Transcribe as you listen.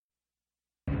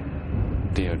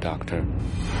Dear Doctor,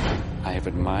 I have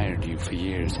admired you for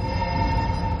years.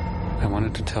 I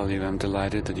wanted to tell you I'm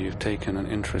delighted that you've taken an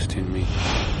interest in me.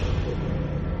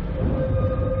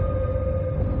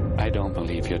 I don't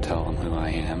believe you'll tell them who I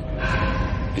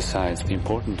am. Besides, the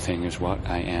important thing is what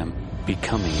I am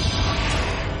becoming.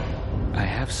 I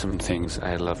have some things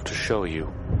I'd love to show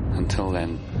you. Until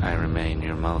then, I remain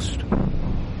your most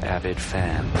avid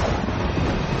fan.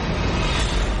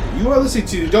 You are listening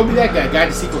to Don't Be That Guy, Guide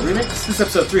to Sequel Remix. This is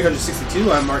episode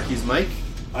 362. I'm Marquis Mike.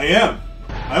 I am.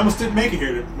 I almost didn't make it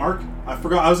here, Mark. I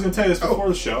forgot. I was going to tell you this before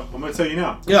the show. I'm going to tell you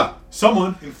now. Yeah.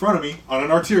 Someone in front of me on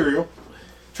an arterial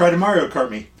tried to Mario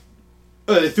Kart me.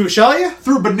 They threw a shell at you?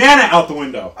 Threw a banana out the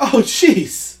window. Oh,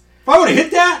 jeez. If I would have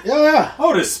hit that, Yeah. I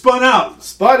would have spun out.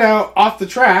 Spun out off the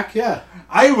track, yeah.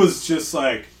 I was just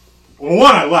like, well,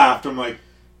 one, I laughed. I'm like,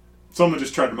 someone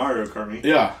just tried to Mario Kart me.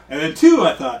 Yeah. And then two,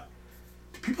 I thought,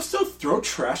 do people still throw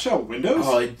trash out windows?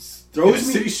 Oh, it in a throws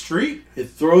me. city street? It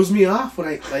throws me off when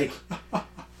I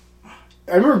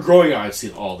remember growing up, I'd see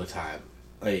it all the time.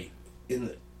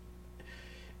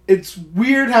 It's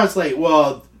weird how it's like,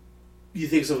 well, you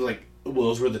think something like, well,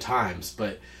 those were the times,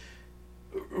 but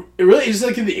it really just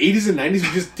like in the 80s and 90s,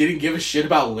 we just didn't give a shit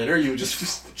about litter. You would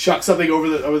just chuck something over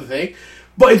the thing.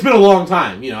 But it's been a long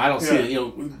time. I don't see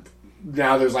it.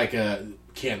 Now there's like a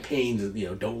campaign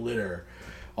to, don't litter,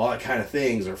 all that kind of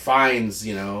things, or fines,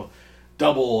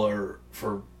 double or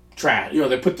for trash.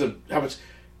 They put how much.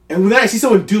 And when I see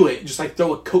someone do it, just like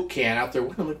throw a Coke can out there,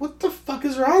 I'm like, what the fuck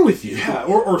is wrong with you? Yeah,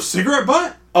 or cigarette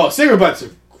butt? Oh, cigarette butts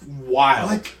are wild.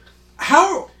 Like,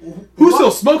 how? Who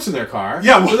still smokes in their car?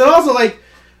 Yeah, but then also, like,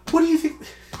 what do you think?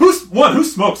 Who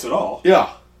smokes at all?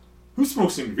 Yeah. Who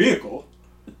smokes in a vehicle?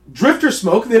 Drifters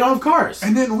smoke, they don't have cars.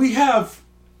 And then we have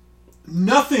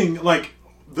nothing, like,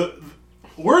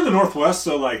 we're in the Northwest,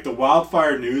 so, like, the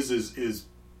wildfire news is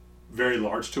very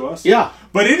large to us. Yeah.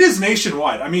 But it is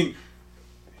nationwide. I mean,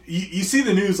 you see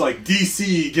the news, like,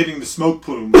 D.C. getting the smoke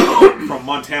plume from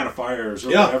Montana fires or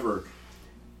whatever.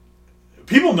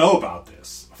 People know about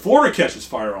this. Florida catches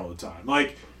fire all the time.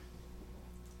 Like,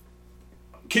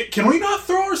 can we not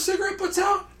throw our cigarette butts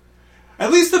out?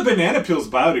 At least the banana peel is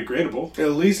biodegradable.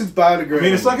 At least it's biodegradable. I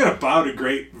mean, it's not going to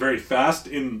biodegrade very fast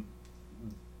on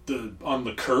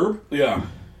the curb. Yeah.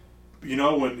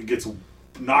 When it gets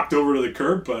knocked over to the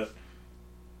curb. But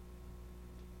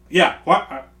yeah,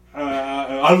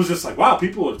 I was just like, wow,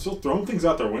 people are still throwing things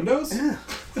out their windows. Yeah.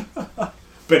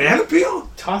 Banana peel?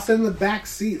 Toss it in the back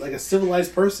seat like a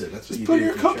civilized person. That's what Just you put do. in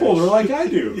your cup holder like I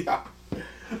do. Yeah.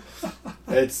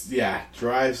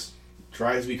 Drives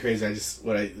me crazy.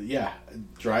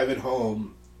 Driving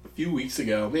home a few weeks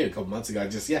ago, maybe a couple months ago,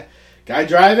 guy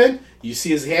driving, you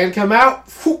see his hand come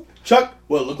out, chuck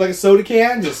what looked like a soda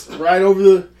can, just right over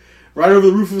the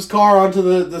roof of his car onto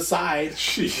the side.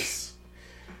 Jeez.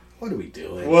 What are we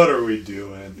doing? What are we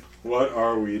doing?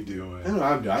 I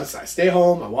don't know. I stay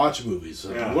home, I watch movies.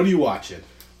 So Yeah. What are you watching?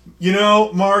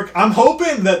 Mark, I'm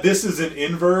hoping that this is an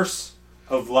inverse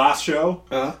of last show.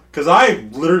 Because I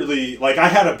literally, I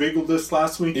had a big list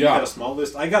last week. You had a small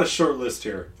list. I got a short list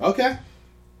here. Okay.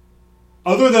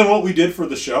 Other than what we did for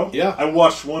the show, Yeah. I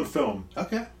watched one film.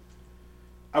 Okay.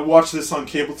 I watched this on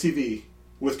cable TV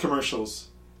with commercials.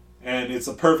 And it's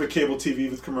a perfect cable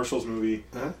TV with commercials movie.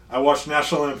 Uh-huh. I watched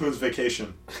National Lampoon's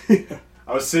Vacation.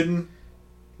 I was sitting,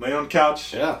 lay on the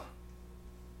couch. Yeah.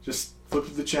 Just flipped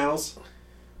through the channels.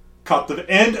 Caught the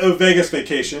end of Vegas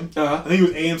Vacation. Uh-huh. I think it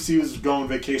was AMC was going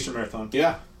Vacation Marathon.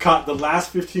 Yeah. Caught the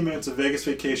last 15 minutes of Vegas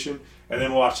Vacation, and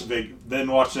then watched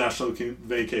National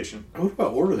Vacation. What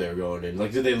about order they were going in?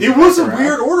 Did they? It was a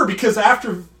weird order because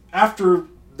after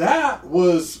that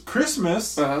was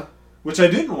Christmas, which I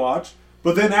didn't watch,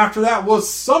 but then after that was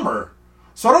summer.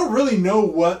 So I don't really know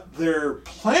what their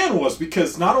plan was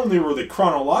because not only were they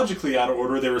chronologically out of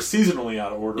order, they were seasonally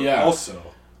out of order also.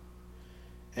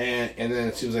 And then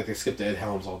it seems like they skipped Ed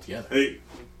Helms altogether.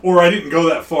 Or I didn't go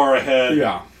that far ahead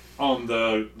on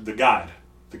the guide,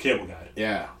 the cable guide.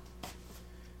 Yeah.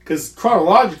 Because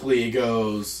chronologically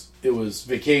it was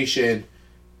Vacation,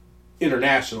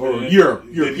 International, or Europe.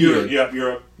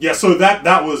 Europe. Yeah, so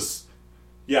that was,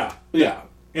 yeah. Yeah.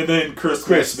 And then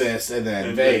Christmas. And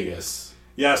then Vegas.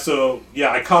 Yeah, so,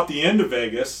 I caught the end of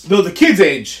Vegas. Though the kids'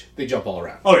 age, they jump all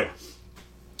around. Oh, yeah.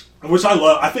 Which I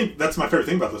love. I think that's my favorite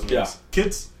thing about those movies. Yeah.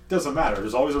 Kids, doesn't matter.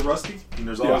 There's always a Rusty, and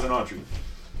there's always an Audrey.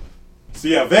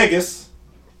 So, Vegas.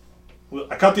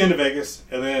 I caught the end of Vegas,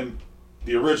 and then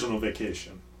the original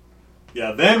Vacation.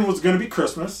 Yeah, then was going to be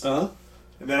Christmas. Uh-huh.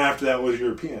 And then after that was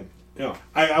European. Yeah.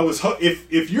 I was...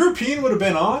 If European would have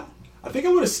been on, I think I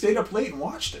would have stayed up late and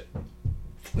watched it.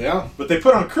 Yeah. But they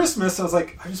put on Christmas, and I was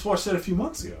like, I just watched that a few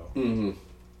months ago. Mm-hmm.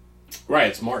 Right,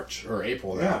 it's March or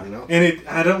April now, Yeah, you know? and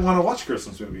I don't want to watch a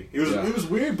Christmas movie. It Yeah. was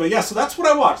weird, but yeah. So that's what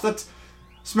I watched. That's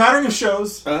smattering of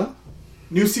shows. Uh-huh.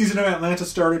 New season of Atlanta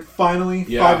started finally.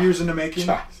 Yeah. 5 years in the making.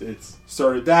 It's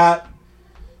Started that.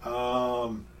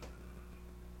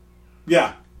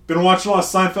 Yeah, been watching a lot of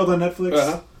Seinfeld on Netflix.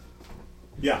 uh-huh.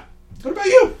 Yeah. What about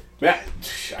you? Yeah,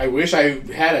 I wish I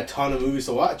had a ton of movies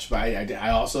to watch, but I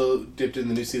also dipped in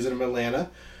the new season of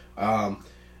Atlanta.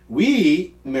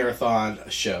 We marathoned a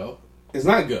show. It's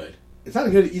not good. It's not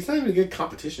even a good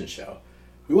competition show.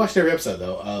 We watched every episode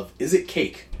though of Is It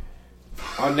Cake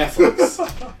on Netflix.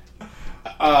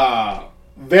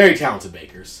 Very talented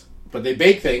bakers, but they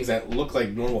bake things that look like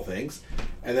normal things,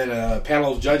 and then a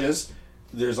panel of judges.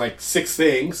 There's like 6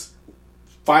 things.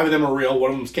 5 of them are real.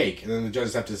 1 of them's cake, and then the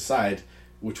judges have to decide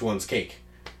which one's cake.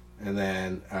 And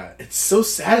then it's so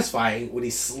satisfying when he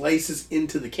slices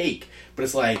into the cake, but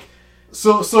it's like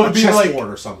So a it'd be like chessboard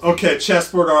or something. okay,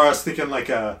 chessboard. Or I was thinking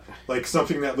like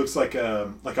something that looks like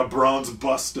a bronze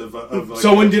bust of like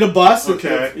Someone did a bust.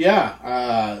 Okay.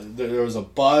 Yeah. There was a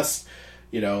bust.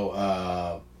 You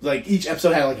know, like each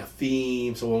episode had like a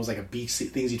theme. So one was like a beach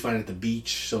things you'd find at the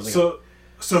beach. So it was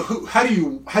like how do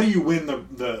you win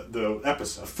the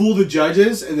episode? fool the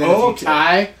judges, and then if okay. you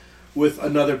tie with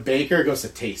another baker, it goes to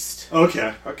taste.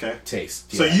 Okay.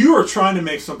 Taste. So yeah. you are trying to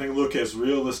make something look as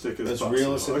realistic as possible.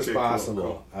 realistic as Okay,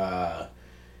 possible. cool.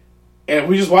 And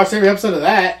we just watched every episode of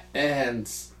that, and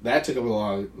that took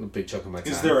a big chunk of my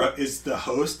time. Is the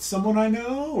host someone I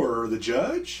know or the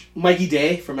judge? Mikey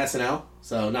Day from SNL?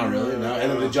 So not really, no. And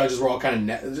then the judges were all kind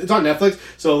of it's on Netflix,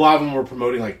 so a lot of them were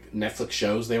promoting like Netflix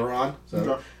shows they were on. So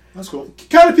Okay. That's cool.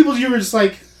 kind of people you were just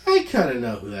like, I kind of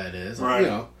know who that is. Like, Right. You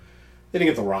know, they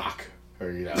didn't get The Rock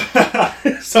or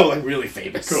someone like really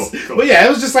famous. Cool. But yeah, it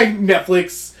was just like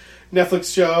Netflix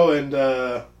show, and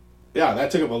yeah,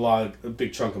 that took up a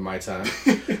big chunk of my time.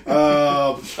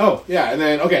 Oh yeah, and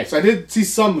then okay, so I did see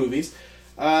some movies.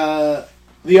 The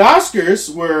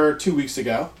Oscars were 2 weeks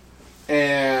ago,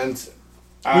 and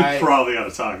We probably got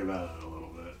to talk about it a little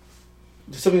bit.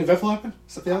 did something eventful happen?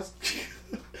 Something else?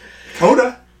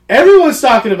 Coda. Everyone's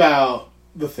talking about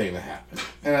the thing that happened,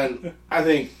 and I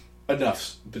think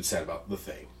enough's been said about the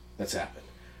thing that's happened.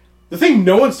 The thing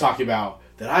no one's talking about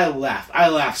that I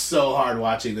laughed so hard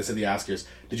watching this at the Oscars.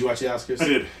 Did you watch the Oscars? I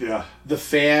did, yeah. The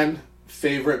fan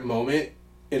favorite moment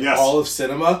in Yes. all of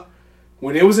cinema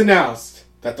when it was announced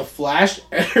that the Flash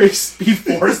entering Speed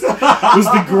Force was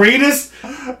the greatest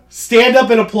stand up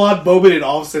and applaud moment in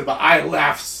all of cinema. I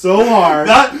laughed so hard.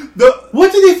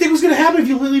 What did they think was going to happen if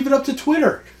you leave it up to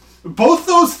Twitter? Both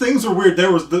those things are weird.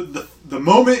 There was the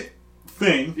moment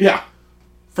thing Yeah.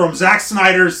 from Zack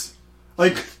Snyder's,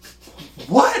 like,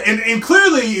 what? And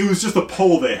clearly it was just a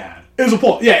poll they had. It was a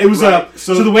poll. Yeah, it was Right.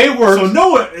 so the way it worked.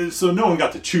 So no one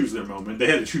got to choose their moment. They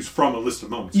had to choose from a list of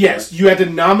moments. Yes, correct? you had to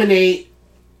nominate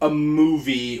a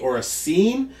movie or a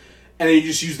scene, and then you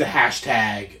just use the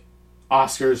hashtag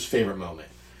Oscars favorite moment.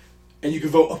 And you can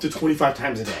vote up to 25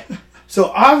 times a day.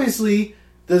 So obviously,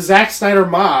 the Zack Snyder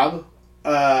mob,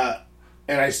 and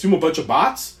I assume a bunch of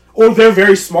bots, or they're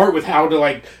very smart with how to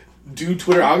like do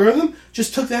Twitter algorithm,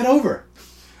 just took that over.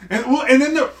 And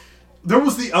then there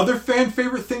was the other fan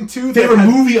favorite thing too. Favorite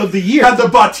movie of the year. Had the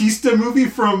Bautista movie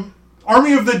from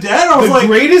Army of the Dead. I was The like,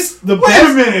 greatest, the wait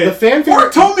best, a minute. the fan favorite.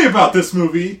 Mark told me about this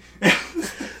movie.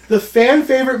 The fan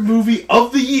favorite movie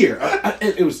of the year.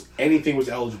 It was anything was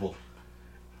eligible.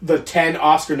 The 10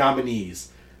 Oscar nominees.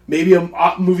 Maybe a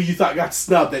movie you thought got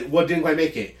snubbed that didn't quite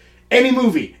make it. Any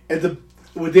movie. And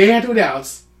what they had to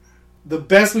announce, the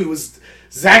best movie was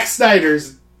Zack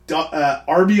Snyder's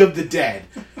Army of the Dead.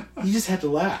 You just had to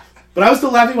laugh. But I was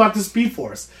still laughing about the Speed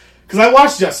Force. Because I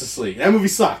watched Justice League. That movie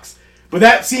sucks. But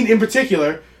that scene in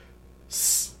particular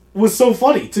was so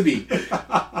funny to me.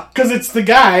 Because it's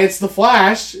the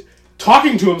Flash,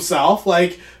 talking to himself,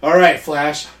 like, alright,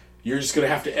 Flash, you're just going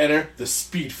to have to enter the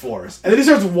Speed Force. And then he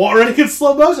starts running in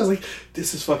slow motion. I was like,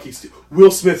 this is fucking stupid.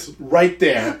 Will Smith's right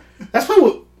there. That's probably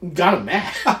what got him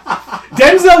mad.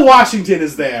 Denzel Washington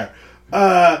is there.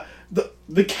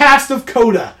 The cast of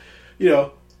Coda. You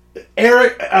know, not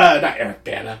Eric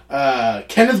Bana.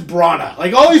 Kenneth Branagh.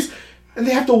 Like, all these... And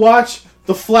they have to watch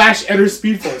the Flash enter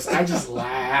Speed Force. I just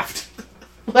laughed.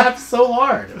 Laughed so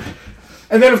hard.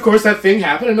 And then, of course, that thing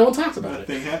happened and no one talks about it.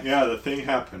 the thing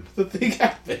happened. The thing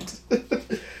happened.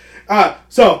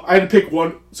 So, I had to pick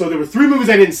one. So, there were 3 movies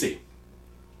I didn't see.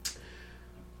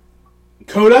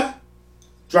 Coda,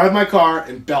 Drive My Car,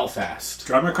 and Belfast.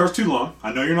 Drive My Car's too long.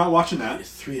 I know you're not watching that.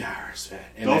 3 hours, man.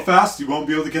 And Belfast, you won't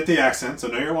be able to get the accents. I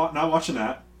know you're not watching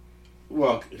that.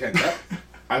 Well,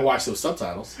 I watched those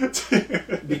subtitles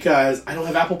because I don't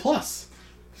have Apple Plus.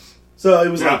 So it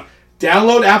was like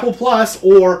download Apple Plus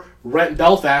or rent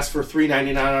Belfast for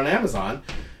 $3.99 on Amazon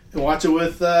and watch it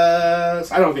with. I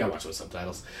don't think I watched it with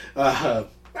subtitles. I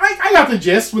got the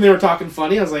gist when they were talking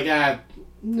funny. I was like,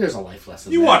 there's a life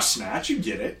lesson. You there. watch Snatch, you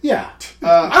get it. Yeah,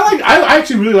 I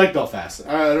actually really like Belfast.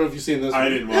 I don't know if you've seen this. I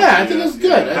didn't watch it. Yeah, I think it was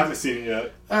good. I haven't seen it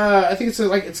yet. I think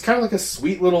it's kind of like a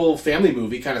sweet little family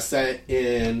movie, kind of set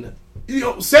in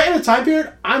a time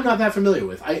period I'm not that familiar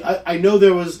with. I know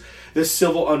there was this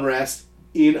civil unrest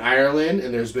in Ireland,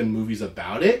 and there's been movies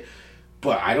about it,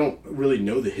 but I don't really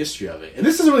know the history of it. And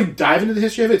this doesn't really dive into the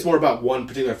history of it. It's more about one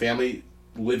particular family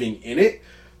living in it.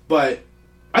 But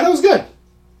I thought it was good.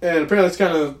 And apparently it's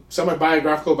kind of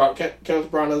semi-biographical about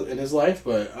Kenneth Branagh and his life,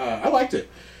 but I liked it.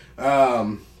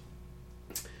 Yeah,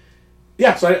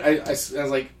 so I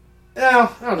was like, I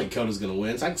don't think Coda's going to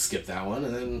win, so I can skip that one.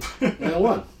 And then I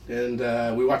won.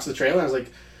 And we watched the trailer, and I was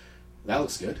like, that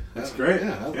looks good. That's great.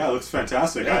 Yeah, it looks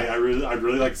fantastic. Yeah. I'd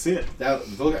really like to see it. I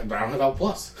don't have Apple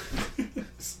Plus.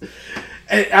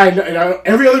 and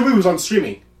every other movie was on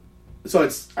streaming, so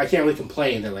I can't really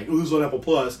complain that like, oh, it's on Apple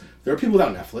Plus. There are people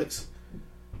without Netflix,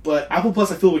 but Apple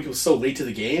Plus, I feel like it was so late to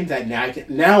the game that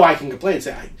now I can complain and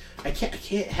say I can't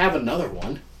have another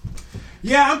one.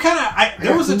 Yeah, I'm kind of.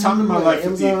 There was a time in my life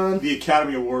with the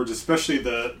Academy Awards, especially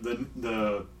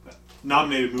the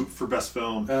nominated movie for Best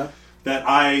Film, that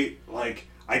I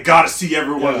got to see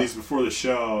every one of these before the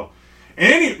show.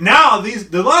 And now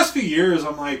the last few years,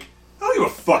 I'm like, I don't give a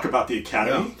fuck about the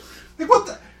Academy. Yeah. Like, what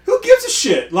the? Who gives a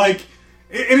shit? Like,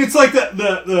 and it's like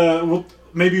the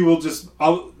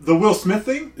Will Smith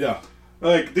thing. Yeah.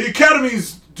 Like, the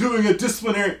Academy's doing a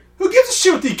disciplinary. Who gives a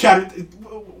shit with the Academy?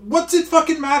 What's it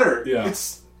fucking matter? Yeah.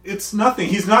 It's nothing.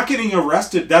 He's not getting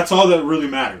arrested. That's all that really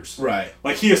matters. Right.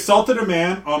 Like, he assaulted a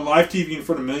man on live TV in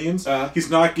front of millions. He's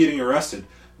not getting arrested.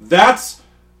 That's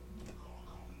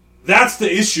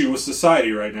the issue with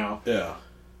society right now. Yeah.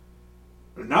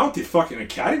 Now what the fucking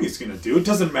Academy's going to do, it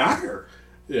doesn't matter.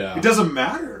 Yeah. It doesn't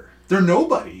matter. They're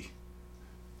nobody.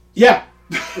 Yeah.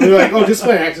 They're like, oh,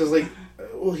 disciplinary actions. Like,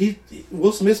 well,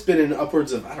 Will Smith's been in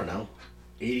upwards of, I don't know,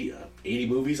 80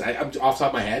 movies. I'm off the top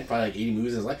of my head, probably like 80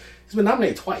 movies in his life. He's been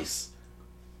nominated twice.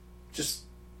 Just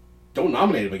don't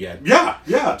nominate him again. Yeah.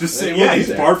 Just say,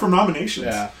 he's barred from nominations.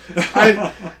 Yeah.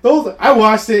 I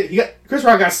watched it. Chris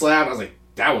Rock got slapped. I was like,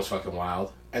 that was fucking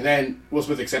wild. And then Will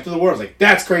Smith accepted the award. I was like,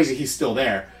 that's crazy. He's still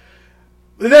there.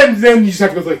 But then you just have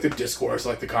to go through like the discourse,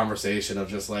 like the conversation of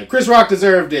just like, Chris Rock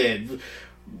deserved it.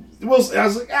 I was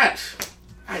like, I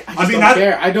don't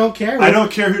care. I don't care. I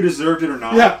don't care who deserved it or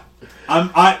not. Yeah.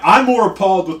 I'm more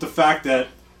appalled with the fact that,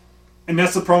 and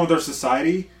that's the problem with our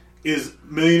society, is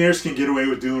millionaires can get away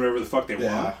with doing whatever the fuck they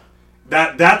want.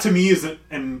 That to me is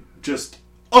just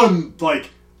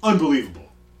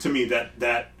unbelievable to me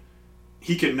that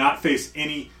he cannot face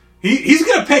any. He's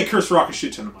gonna pay Chris Rock a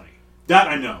shit ton of money. That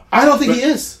I know. I don't think he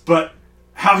is. But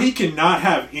how he cannot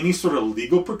have any sort of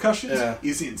legal repercussions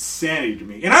is insanity to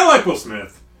me. And I like Will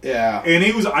Smith. Yeah.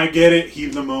 And I get it. Heat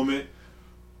of the moment.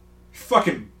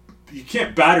 You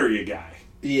can't battery a guy.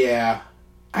 Yeah.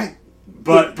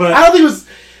 But I don't think it was.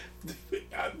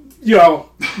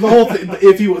 The whole thing.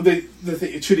 If the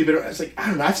thing, it should have been. It's like, I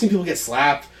don't know. I've seen people get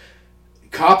slapped.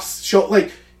 Cops show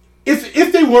like,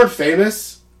 if they weren't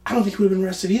famous, I don't think he would have been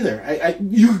arrested either.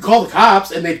 You could call the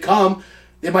cops and they'd come.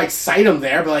 They might cite him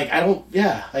there, but like I don't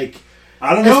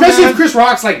know. Especially if Chris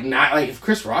Rock's like not like if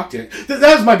Chris Rock did it.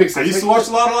 That was my big thing. I used to watch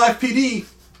a lot of Live PD.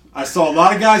 I saw a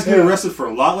lot of guys get arrested for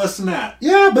a lot less than that.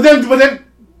 Yeah, but then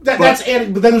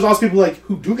there's also people like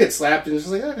who do get slapped, and it's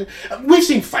just like we've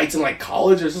seen fights in like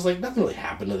college. It's just like nothing really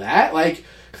happened to that. Like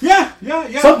yeah.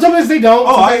 Sometimes they don't.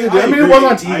 Oh, I mean, it was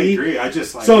on TV. I agree. I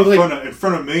just like, in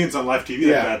front of millions on live TV.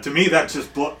 Like that. To me, that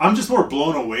just I'm just more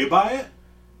blown away by it.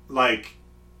 Like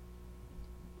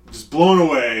just blown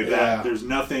away that there's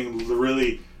nothing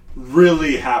really,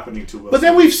 really happening to us. But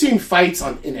then we've seen fights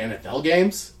in NFL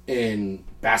games, in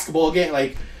basketball games,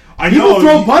 like. People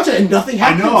throw a bunch of it and nothing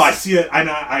happens. I know, I see it.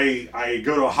 I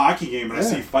go to a hockey game and I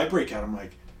see a fight break out. I'm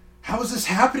like, how is this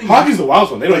happening? Hockey's the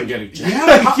wild one. They don't even get it.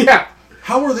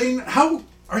 How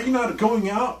are you not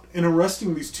going out and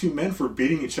arresting these two men for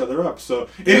beating each other up? So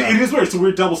it is weird. It's a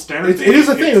weird double standard. It is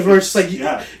a thing where it's like you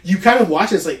kind of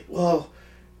watch it. It's like, well,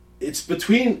 it's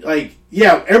between like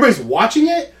everybody's watching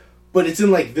it, but it's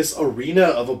in like this arena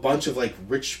of a bunch of like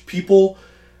rich people.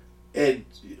 And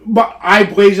but I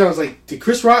blazed out. I was like,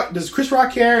 does Chris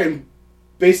Rock care? And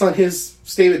based on his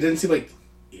statement, it didn't seem like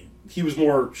he was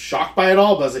more shocked by it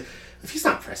all. But I was like, if he's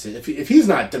not pressing, if he's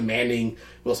not demanding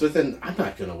Will Smith, then I'm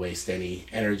not going to waste any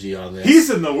energy on this. He's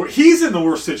in the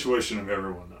worst situation of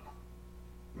everyone, though.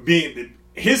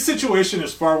 His situation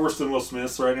is far worse than Will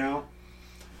Smith's right now.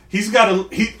 he's got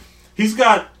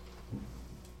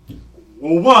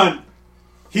well, one,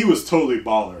 he was totally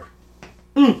baller.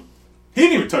 He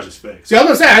didn't even touch his face. See, I'm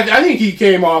gonna say, I think he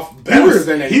came off better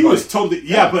than anybody. He was totally,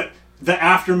 but the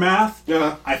aftermath,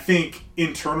 Yeah. I think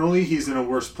internally he's in a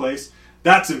worse place.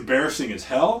 That's embarrassing as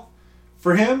hell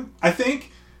for him, I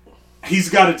think. He's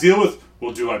got to deal with,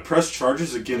 well, do I press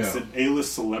charges against an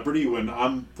A-list celebrity when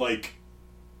I'm, like,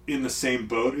 in the same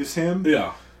boat as him?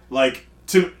 Yeah. I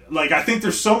think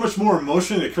there's so much more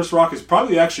emotion that Chris Rock is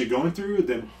probably actually going through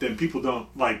than people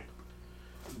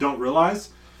don't realize.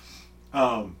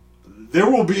 There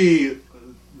will be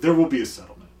a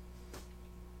settlement.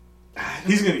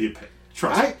 He's going to get paid.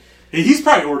 Trust me. He's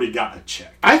probably already gotten a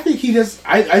check. I think he does.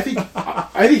 I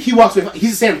think he walks away.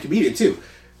 He's a stand-up comedian too.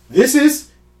 This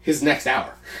is his next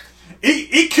hour.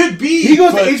 It could be. He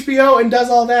goes to HBO and does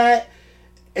all that,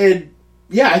 and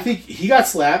yeah, I think he got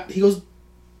slapped. He goes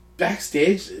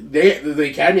backstage. The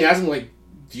Academy asked him, like,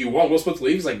 "Do you want Will Smith to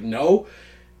leave?" He's like, "No."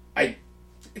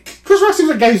 Chris Rock seems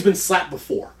like a guy who's been slapped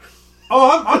before.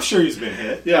 Oh, I'm sure he's been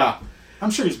hit. Yeah, I'm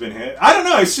sure he's been hit. I don't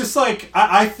know. It's just like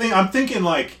I'm thinking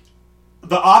like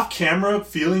the off-camera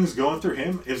feelings going through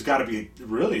him has got to be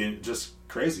really just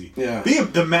crazy. Yeah,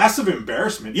 the massive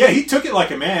embarrassment. Yeah, he took it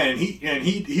like a man, and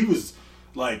he was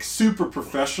like super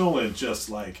professional and just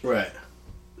like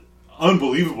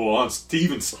unbelievable to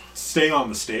even stay on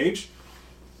the stage.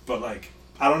 But like,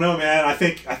 I don't know, man. I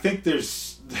think there's.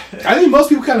 I think most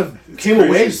people kind of came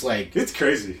away just like it's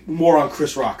crazy, more on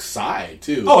Chris Rock's side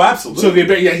too. Oh, absolutely. So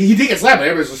he did get slapped, but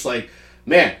everybody's just like,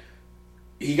 man,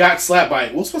 he got slapped by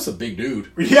Will Smith's a big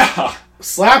dude. Yeah,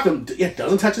 slapped him. Yeah,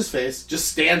 doesn't touch his face, just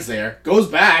stands there, goes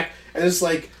back, and it's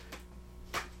like,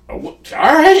 oh, all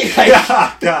right. Like,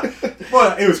 yeah.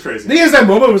 Well, it was crazy. The thing is, that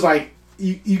moment was like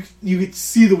you could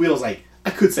see the wheels. Like,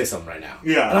 I could say something right now.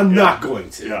 Yeah, and I'm not going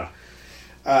to.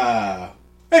 Yeah.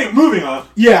 Hey, moving on.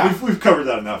 Yeah. We've covered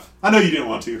that enough. I know you didn't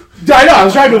want to. I know, I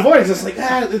was trying to avoid it. It's like,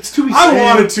 it's too easy. I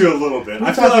wanted to a little bit.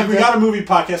 I feel like we got a movie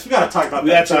podcast. We got to talk about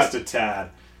that just a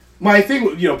tad. My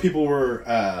thing, people were,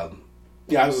 I was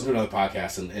listening to another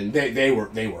podcast, and they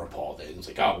were appalled. It was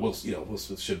like, oh, Will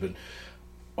Smith should have been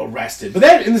arrested. But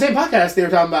then, in the same podcast, they were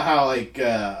talking about how, like,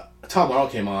 Tom Morello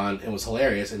came on and was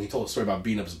hilarious, and he told a story about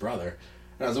beating up his brother.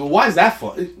 And I was like, well, why is that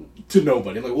funny? To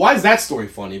nobody. I'm like, why is that story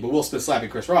funny, but Will Smith slapping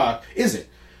Chris Rock isn't?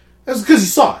 That's because he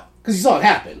saw it. Because he saw it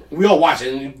happen. We all watch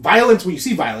it. And violence, when you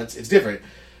see violence, it's different.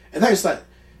 And I just thought,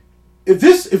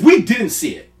 if we didn't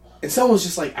see it, and someone was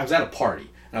just like, I was at a party,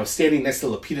 and I was standing next to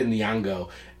Lupita Nyong'o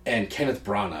and Kenneth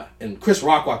Branagh, and Chris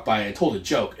Rock walked by and told a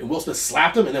joke, and Will Smith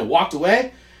slapped him and then walked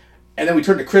away, and then we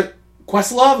turned to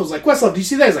Questlove. I was like, Questlove, do you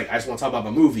see that? He's like, I just want to talk about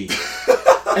my movie.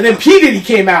 And then P. Diddy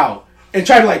came out and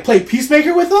tried to, like, play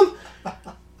peacemaker with him.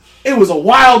 It was a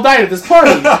wild night at this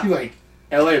party. You're like,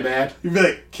 LA, man. You'd be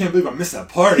like, can't believe I missed that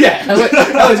party. Yeah, LA's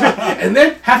great. And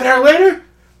then, half an hour later,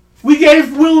 we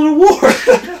gave Will an award.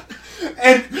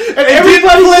 and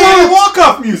everybody played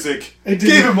walk-off music. And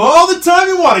gave him all the time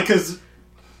he wanted, because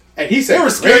he said they were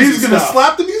scared he was going to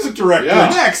slap the music director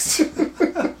next.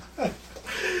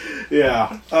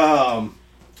 Yeah.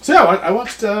 So yeah, I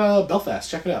watched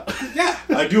Belfast. Check it out. Yeah,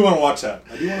 I do want to watch that.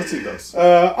 I do want to see those.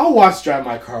 I'll watch Drive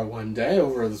My Car one day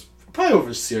probably over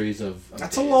a series of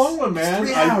That's days. a long one, man.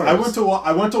 3 hours. I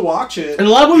went to watch it, and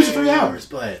a lot of movies are 3 hours,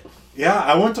 but yeah,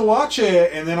 I went to watch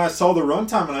it, and then I saw the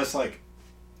runtime, and I was like,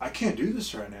 I can't do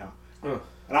this right now. And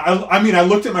I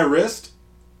looked at my wrist,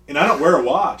 and I don't wear a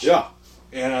watch. Yeah,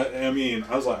 and I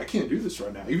was like, I can't do this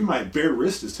right now. Even my bare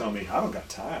wrist is telling me I don't got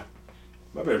time.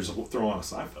 I better just throw on a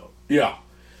Seinfeld. Yeah.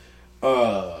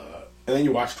 And then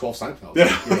you watch 12 Seinfeld.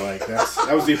 Yeah. You're like,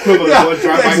 that was the equivalent of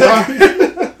Drive My Car.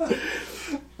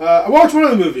 I watched one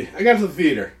other movie. I got to the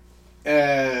theater,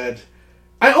 and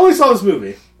I only saw this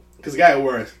movie because the guy at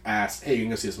work asked, hey, you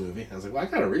can go see this movie? I was like, well, I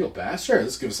got a real pass. Sure,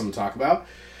 let's give us something to talk about.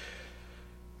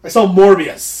 I saw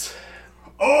Morbius.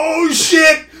 Oh,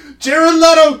 shit! Jared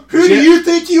Leto, who do you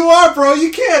think you are, bro?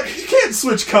 You can't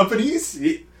switch companies.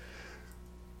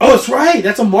 Oh, that's right.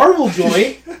 That's a Marvel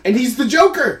joint, and he's the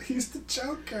Joker. He's the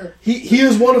Joker. He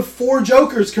is one of 4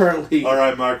 Jokers currently. All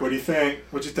right, Mark, what do you think?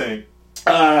 What'd you think?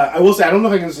 I will say, I don't know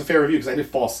if I can give this a fair review because I did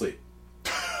fall asleep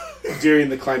during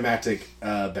the climactic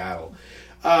battle.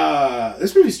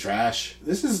 This movie's trash.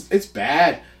 It's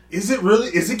bad. Is it really?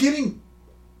 Is it getting...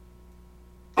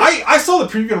 I saw the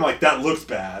preview and I'm like, that looks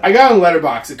bad. I got on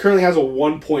Letterboxd. It currently has a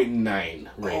 1.9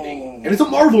 rating. And it's a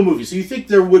Marvel movie, so you think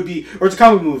there would be... Or it's a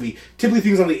comic movie. Typically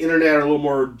things on the internet are a little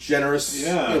more generous.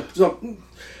 Yeah. But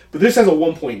this has a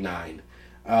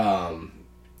 1.9.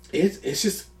 It's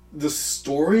just... The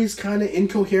story's kind of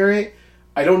incoherent.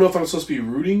 I don't know if I'm supposed to be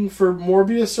rooting for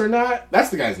Morbius or not. That's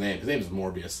the guy's name. His name is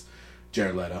Morbius.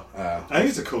 Jared Leto. I think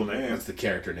it's a cool name. That's the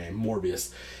character name,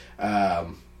 Morbius. I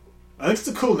think it's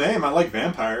a cool name. I like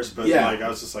vampires, but I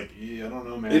was just like, I don't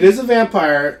know, man. It is a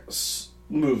vampire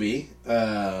movie,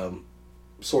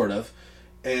 sort of.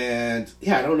 And,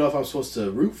 I don't know if I'm supposed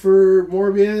to root for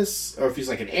Morbius or if he's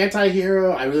like an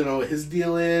anti-hero. I really don't know what his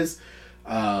deal is.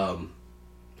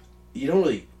 You don't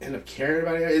really end up caring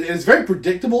about it. It's very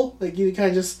predictable. Like, you kind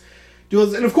of just do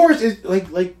it. And, of course, it's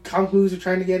like comic movies are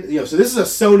trying to get... so this is a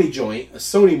Sony joint, a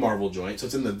Sony Marvel joint. So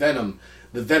it's in the Venomiverse.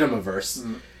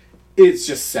 Mm. It's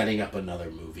just setting up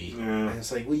another movie. Yeah. And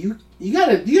it's like, well, you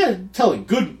gotta tell a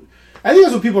good... I think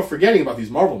that's what people are forgetting about these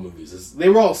Marvel movies, is they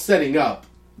were all setting up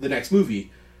the next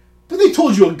movie, but they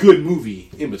told you a good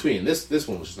movie in between. This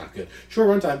one was just not good. Short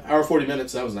runtime, hour 40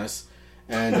 minutes, that was nice.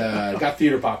 And got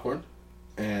theater popcorn,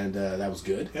 and that was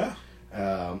good. Yeah.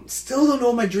 Still don't know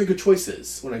what my drink of choice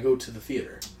is when I go to the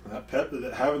theater.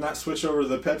 Having that switch over to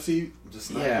the Pepsi,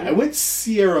 just not good. I went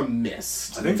Sierra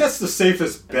Mist. I think that's the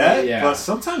safest bet, but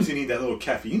sometimes you need that little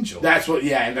caffeine jolt. That's what,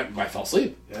 and I fell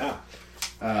asleep. Yeah.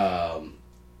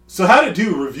 So how to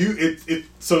do review it?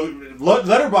 So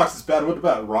Letterboxd is bad. What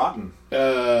about Rotten?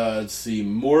 Let's see,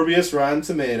 Morbius, Rotten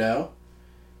Tomato.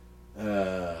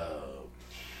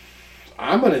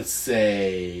 I'm gonna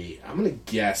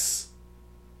guess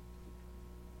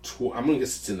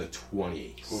it's in the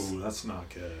 20s. Ooh, that's not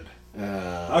good.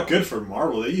 Not good for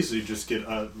Marvel. They usually just get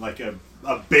a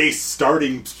base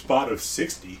starting spot of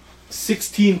 60.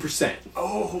 16%.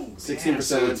 Oh, 16%.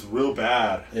 So it's real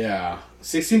bad. Yeah,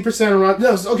 16% on Rotten.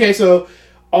 No, okay, so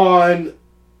on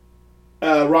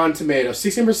Rotten Tomatoes,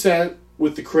 16%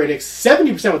 with the critics,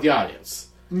 70% with the audience.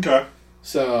 Okay.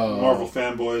 So Marvel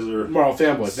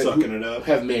fanboys sucking it up.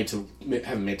 Haven't made to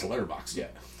Letterboxd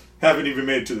yet. Haven't even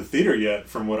made it to the theater yet,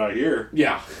 from what I hear.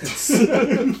 Yeah. That's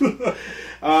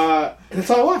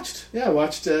all I watched. Yeah, I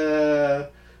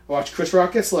watched Chris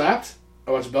Rock get slapped.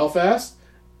 I watched Belfast,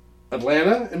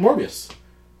 Atlanta, and Morbius.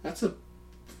 That's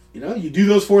you do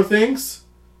those 4 things,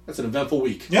 that's an eventful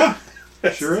week. Yeah,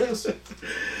 sure is.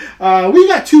 We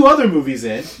got 2 other movies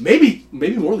in. Maybe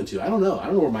more than 2. I don't know. I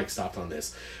don't know where Mike stopped on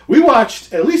this. We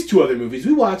watched at least 2 other movies.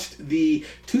 We watched the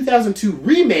 2002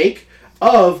 remake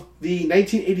of the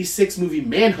 1986 movie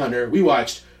Manhunter. We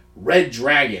watched Red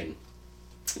Dragon.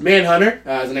 Manhunter is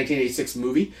a 1986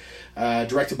 movie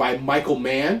directed by Michael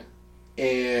Mann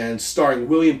and starring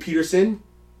William Peterson,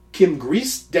 Kim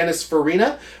Grease, Dennis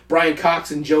Farina, Brian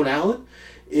Cox, and Joan Allen.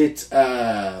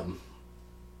 I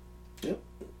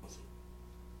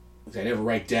never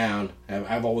write down. I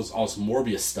have always all some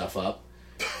Morbius stuff up.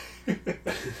 I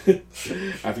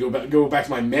have to go back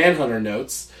to my Manhunter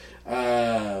notes.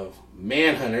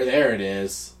 Manhunter, there it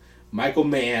is. Michael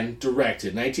Mann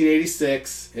directed,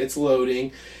 1986. It's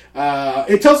loading.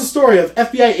 It tells the story of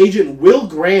FBI agent Will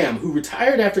Graham, who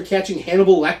retired after catching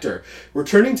Hannibal Lecter,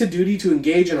 returning to duty to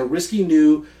engage in a risky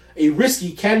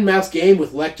cat and mouse game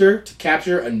with Lecter to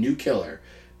capture a new killer.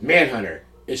 Manhunter,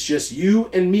 it's just you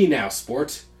and me now,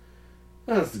 sport.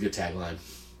 Oh, that's a good tagline,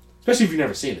 especially if you've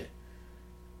never seen it.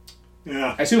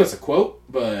 Yeah, I assume that's a quote,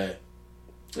 but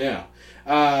yeah.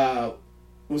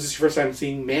 Was this your first time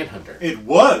seeing Manhunter? It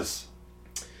was.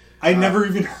 I never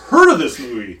even heard of this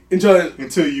movie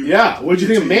until you. Yeah, what did you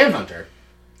think of Manhunter?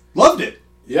 Loved it.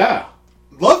 Yeah,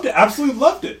 loved it. Absolutely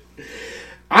loved it.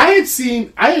 I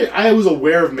was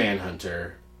aware of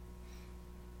Manhunter,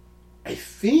 I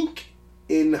think,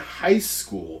 in high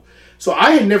school. So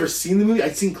I had never seen the movie.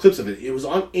 I'd seen clips of it. It was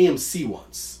on AMC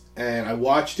once, and I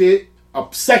watched it, a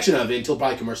section of it, until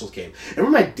probably commercials came. I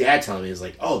remember my dad telling me, he was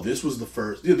like, oh, this was the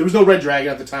first... There was no Red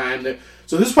Dragon at the time.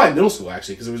 So this was probably middle school,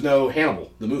 actually, because there was no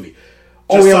Hannibal, the movie.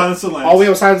 Just Silence of the Lambs. All we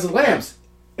have was Silence of the Lambs.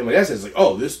 And my dad says, like,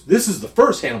 oh, this is the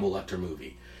first Hannibal Lecter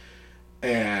movie.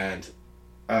 And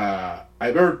I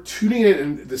remember tuning in,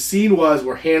 and the scene was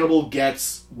where Hannibal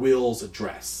gets Will's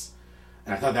address.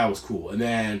 And I thought that was cool. And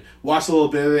then watched a little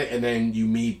bit of it, and then you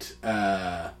meet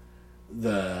the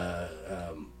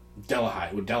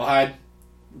Delahide,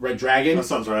 Red Dragon. That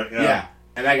sounds right, yeah. Yeah.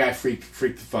 And that guy freaked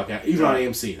the fuck out. Even on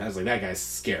AMC. I was like, that guy's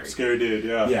scary. Scary dude,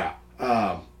 yeah.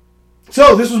 Yeah.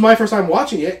 So this was my first time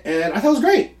watching it, and I thought it was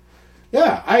great.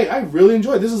 Yeah, I really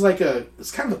enjoyed it. This is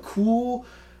it's kind of a cool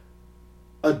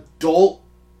adult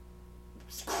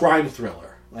crime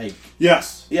thriller. Like,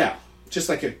 yes. Yeah. Just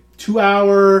like a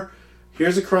 2-hour,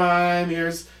 here's a crime,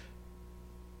 here's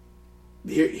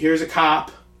a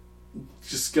cop.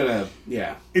 Just gonna,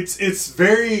 yeah. It's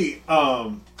very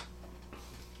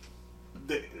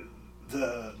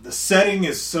the setting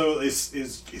is so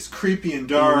is creepy and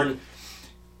dark. Mm-hmm.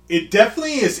 It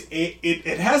definitely is.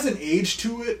 It has an age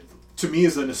to to me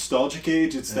is a nostalgic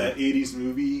age. It's that 80s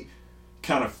movie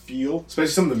kind of feel.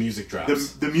 Especially some of the music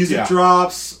drops. The music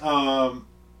drops, and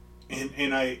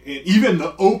even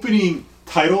the opening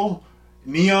title,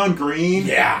 Neon Green,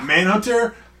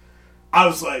 Manhunter, I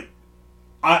was like,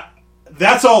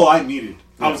 that's all I needed.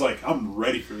 Yeah. I was like, I'm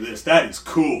ready for this. That is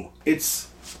cool. It's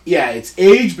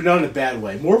aged, but not in a bad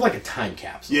way. More of like a time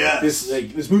capsule. Yeah.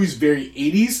 This movie's very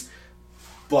 80s,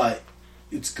 but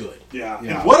it's good. Yeah.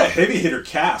 And what a heavy hitter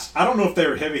cast. I don't know if they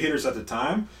were heavy hitters at the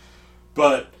time,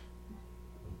 but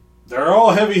they're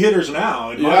all heavy hitters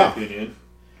now, in my opinion.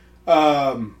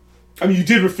 I mean, you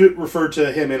did refer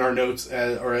to him in our notes,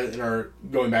 or in our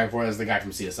going back and forth, as the guy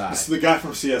from CSI. This is the guy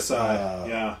from CSI,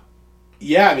 yeah.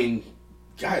 Yeah, I mean,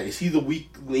 God, is he the weak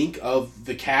link of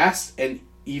the cast? And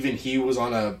even he was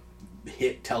on a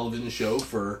hit television show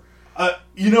for a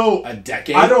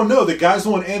decade. I don't know. The guy's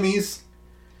won Emmys.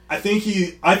 I think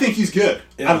he's good.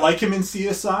 Yeah. I like him in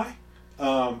CSI.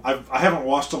 I haven't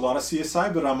watched a lot of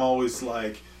CSI, but I'm always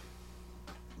like,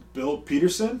 Bill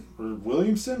Peterson or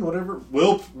Williamson, whatever.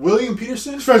 William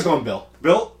Peterson. His friend's going Bill.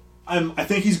 Bill. I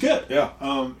think he's good. Yeah.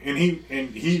 And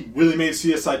he really made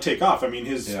CSI take off. I mean,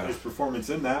 his performance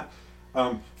in that.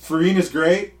 Farine is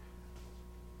great.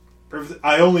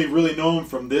 I only really know him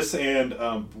from this and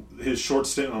his short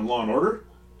stint on Law and Order.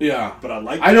 Yeah, but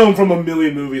I know him from a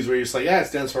million movies where you're just like, yeah,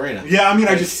 it's Dennis Farina. Yeah, I mean,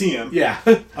 I just see him. Yeah.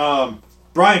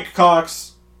 Brian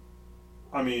Cox.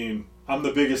 I mean, I'm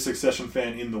the biggest Succession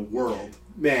fan in the world.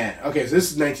 Man, okay, so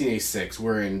this is 1986.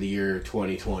 We're in the year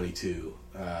 2022.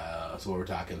 So we're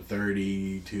talking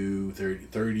 38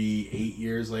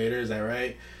 years later. Is that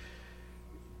right?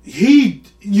 You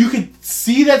could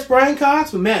see that's Brian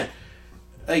Cox, but man,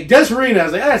 like Dennis Farina, I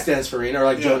was like, that's Dennis Farina, or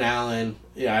like Joan Allen.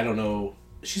 Yeah, I don't know.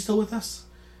 Is she still with us?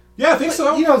 Yeah, I think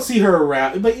so. You don't see her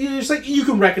around, but it's like you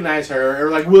can recognize her,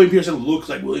 or like William Peterson looks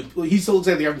like William. He still looks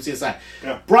like the guy from CSI.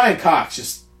 Yeah. Brian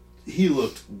Cox he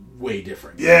looked way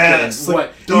different. Yeah, it's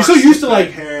like you're so used to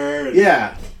like hair. And,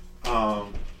 yeah.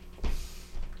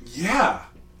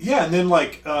 Yeah, and then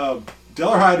like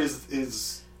Dellerhide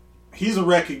is he's a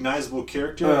recognizable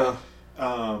character.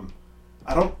 I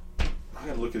gotta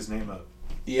look his name up.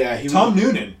 Yeah, Tom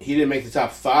Noonan. He didn't make the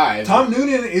top 5. Tom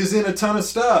Noonan is in a ton of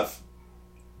stuff,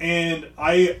 and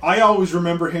I always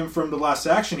remember him from The Last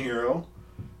Action Hero.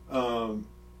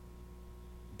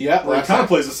 Yeah, where he kind of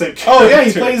plays the same character. Oh yeah,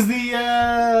 he plays the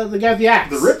guy with the axe,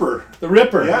 the Ripper. The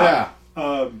Ripper. Yeah.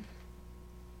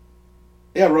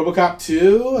 Yeah, RoboCop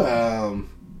 2.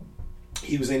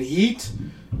 He was in Heat.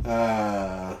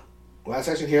 Last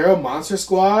Action Hero, Monster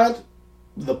Squad,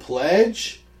 The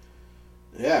Pledge.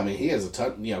 Yeah, I mean he has a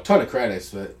ton of credits,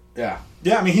 but yeah.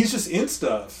 Yeah, I mean he's just in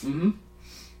stuff. Mm-hmm.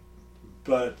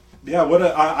 But yeah,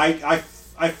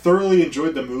 I thoroughly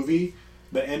enjoyed the movie.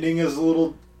 The ending is a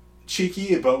little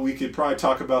cheeky, but we could probably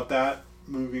talk about that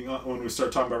moving on when we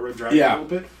start talking about Red Dragon a little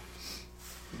bit.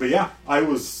 But yeah, I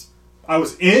was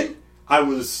in. I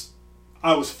was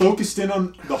focused in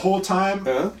on the whole time.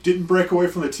 Didn't break away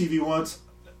from the TV once.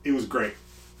 It was great.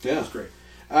 Yeah, it was great.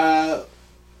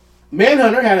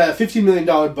 Manhunter had a $15 million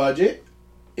budget.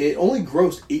 It only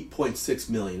grossed $8.6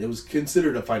 million. It was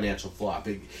considered a financial flop.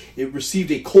 It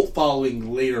received a cult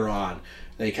following later on.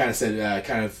 They kind of said,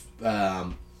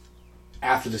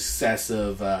 after the success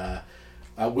of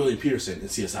William Peterson in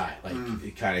CSI,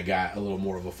 it kind of got a little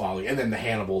more of a following. And then the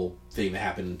Hannibal thing that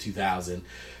happened in 2000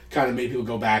 kind of made people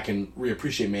go back and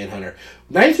reappreciate Manhunter.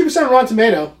 93% Rotten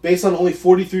Tomato, based on only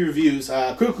 43 reviews.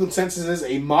 Critical consensus is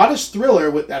a modest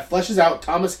thriller that fleshes out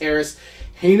Thomas Harris'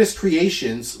 heinous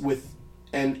creations with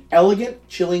an elegant,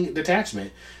 chilling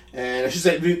detachment. And I should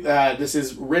say this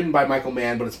is written by Michael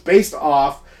Mann, but it's based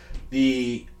off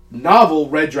the novel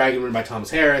Red Dragon, written by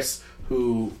Thomas Harris,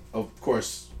 who, of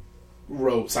course,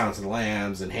 wrote Silence of the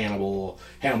Lambs and Hannibal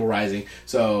Rising.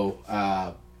 So,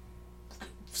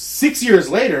 6 years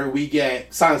later, we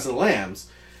get Silence of the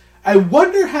Lambs. I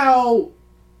wonder how,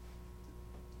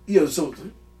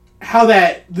 how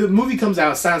the movie comes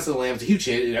out, Silence of the Lambs, a huge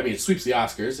hit. I mean, it sweeps the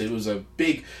Oscars. It was a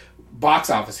big box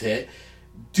office hit.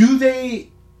 Do they,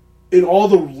 in all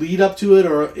the lead up to it,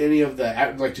 or any of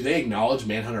the, do they acknowledge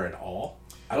Manhunter at all?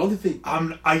 I don't think they...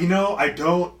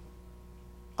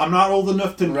 I'm not old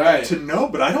enough to know,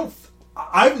 but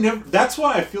I've never, that's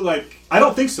why I feel like, I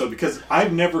don't think so, because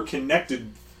I've never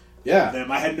connected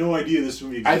them. I had no idea this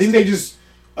movie existed. I think they just,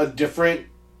 a different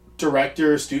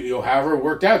director, studio, however it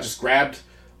worked out, just grabbed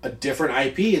a different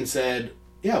IP and said,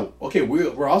 yeah, okay,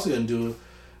 we're also going to do,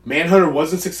 Manhunter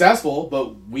wasn't successful,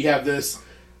 but we have this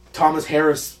Thomas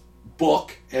Harris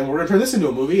book, and we're going to turn this into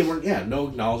a movie, and no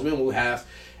acknowledgement, we'll have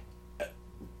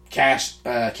cast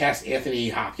Anthony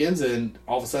Hopkins, and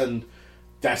all of a sudden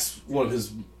that's one of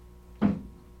his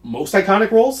most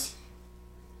iconic roles.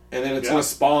 And then it's going to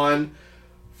spawn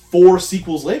 4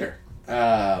 sequels later.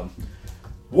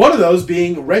 One of those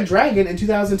being Red Dragon in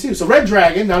 2002. So Red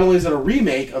Dragon, not only is it a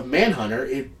remake of Manhunter,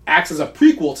 it acts as a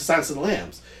prequel to Silence of the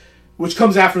Lambs, which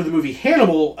comes after the movie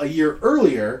Hannibal a year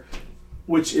earlier,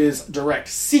 which is direct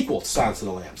sequel to Silence of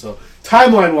the Lambs. So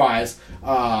timeline-wise,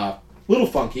 little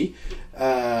funky.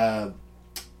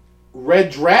 Red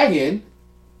Dragon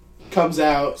comes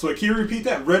out... So can you repeat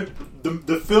that?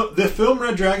 The film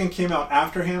Red Dragon came out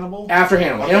after Hannibal? After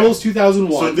Hannibal. Okay. Hannibal's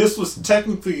 2001. So this was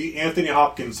technically Anthony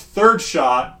Hopkins' third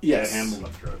shot Yes. at Hannibal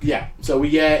Lecter. Yeah. So we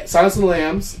get Silence of the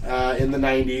Lambs in the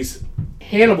 90s,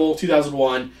 Hannibal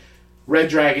 2001, Red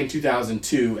Dragon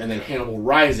 2002, and then Hannibal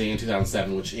Rising in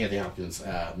 2007, which Anthony Hopkins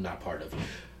not part of,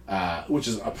 which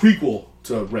is a prequel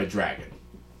to Red Dragon.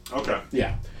 Okay.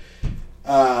 Yeah.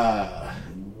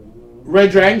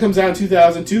 Red Dragon comes out in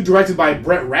 2002, directed by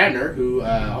Brett Ratner, who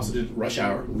also did Rush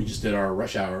Hour. We just did our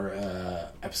Rush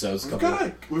Hour episodes.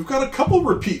 We've got a couple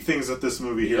repeat things at this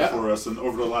movie here Yeah. for us, and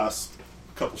over the last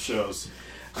couple shows.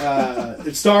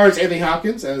 It stars Anthony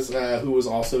Hopkins, as who was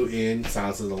also in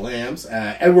Silence of the Lambs.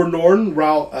 Edward Norton,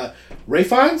 Ray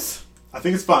Fiennes? I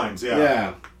think it's Fiennes, yeah.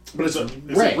 Yeah. But it's Is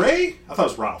Ray. it Ray? I thought it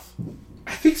was Ralph.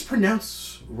 I think it's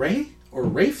pronounced Ray or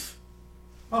Rafe.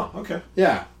 Oh, okay.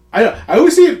 Yeah. I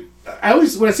always see it.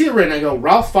 When I see it written, I go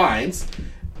Ralph Fiennes,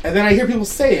 and then I hear people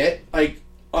say it like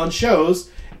on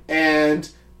shows, and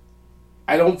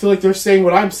I don't feel like they're saying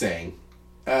what I'm saying.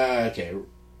 Okay,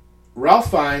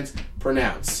 Ralph Fiennes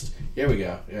pronounced. Here we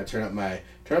go. I gotta turn up my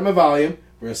volume.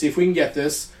 We're gonna see if we can get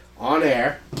this on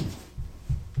air.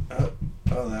 Hold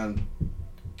on,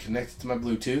 connected to my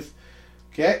Bluetooth.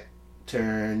 Okay,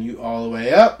 turn you all the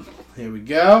way up. Here we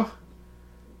go.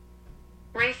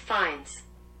 Rafe Fiennes.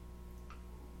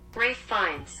 Rafe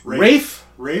Fiennes. Rafe.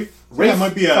 Rafe? Rafe That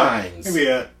might be Fiennes. maybe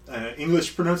a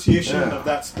English pronunciation Yeah. of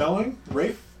that spelling.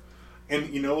 Rafe.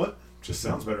 And you know what? Just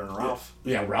sounds better than Ralph.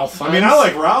 Yeah, Ralph I Fiennes. mean, I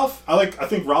like Ralph. I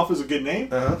think Ralph is a good name,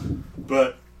 Uh-huh.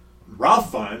 but Ralph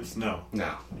Fiennes, no.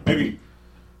 No. Maybe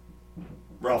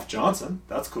Ralph Johnson.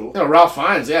 That's cool. No, Ralph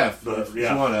Fiennes, yeah. If you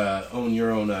Yeah. want to own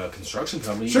your own construction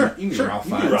company, Sure, you can sure. be Ralph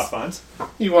You can Fiennes. be Ralph Fiennes.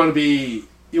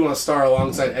 You want to star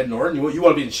alongside Ed Norton? You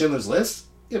want to be in Schindler's List?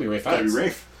 You gotta be Ray That'd Fiennes. be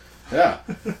Rafe. Yeah.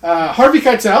 Harvey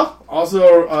Keitel,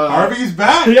 also. Harvey's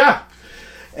back. Yeah.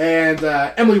 And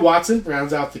Emily Watson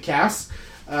rounds out the cast.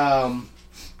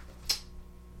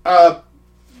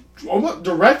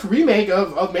 Direct remake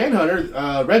of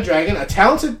Manhunter, Red Dragon, a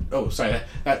talented... Oh, sorry,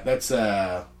 that's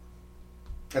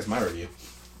my review.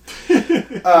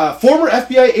 Former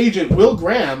FBI agent Will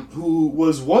Graham, who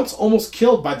was once almost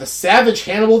killed by the savage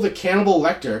Hannibal the Cannibal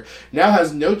Lecter, now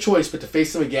has no choice but to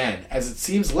face him again, as it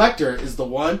seems Lecter is the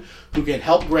one who can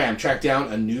help Graham track down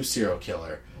a new serial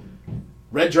killer.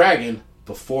 Red Dragon,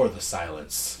 Before the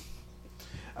Silence.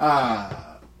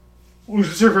 Was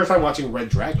this your first time watching Red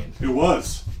Dragon? It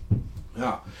was.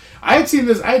 Yeah, I had seen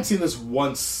this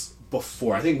once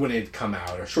before. I think when it had come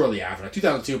out or shortly after,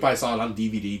 2002. Probably saw it on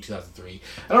DVD 2003.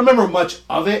 I don't remember much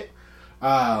of it.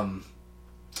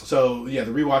 So yeah,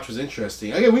 the rewatch was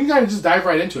interesting. Okay, we can kind of just dive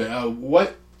right into it.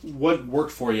 What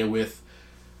worked for you with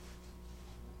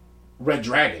Red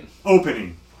Dragon?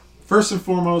 Opening. First and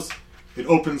foremost, it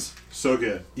opens so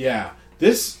good. Yeah,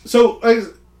 it's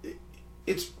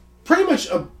pretty much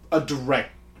a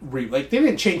direct like they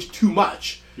didn't change too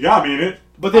much. Yeah, I mean it.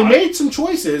 But they made some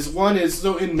choices. One is,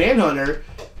 so in Manhunter,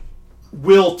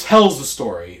 Will tells the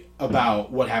story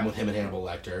about what happened with him and Hannibal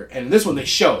Lecter, and in this one they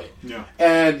show it. Yeah.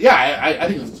 And yeah, I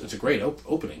think it's a great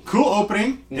opening. Cool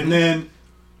opening, and then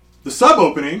the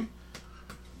sub-opening,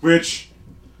 which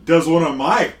does one of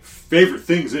my favorite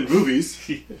things in movies.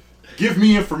 Give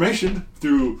me information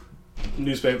through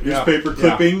newspaper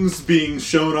clippings being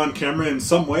shown on camera in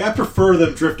some way. I prefer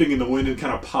them drifting in the wind and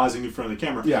kind of pausing in front of the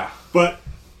camera. Yeah. But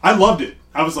I loved it.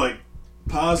 I was like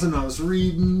pausing, I was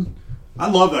reading. I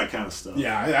love that kind of stuff.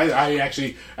 Yeah, I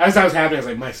actually, as that was happening, I was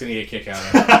like, Mike's gonna get a kick out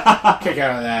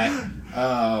of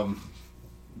that.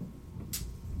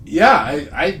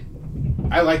 Yeah,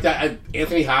 I like that.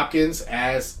 Anthony Hopkins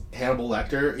as Hannibal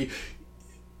Lecter.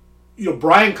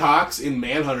 Brian Cox in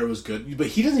Manhunter was good, but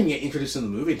he doesn't even get introduced in the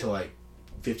movie until like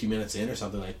 50 minutes in or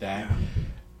something like that. Yeah.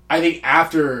 I think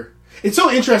after... It's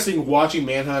so interesting watching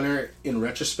Manhunter in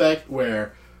retrospect,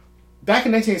 where back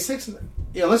in 1986,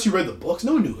 unless you read the books,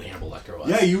 no one knew who Hannibal Lecter was.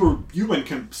 Yeah, you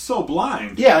went so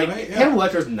blind. Yeah, right? Hannibal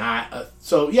Lecter's not...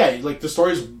 the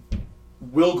story's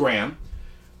Will Graham.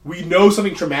 We know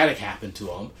something traumatic happened to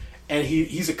him, and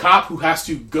he's a cop who has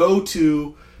to go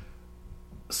to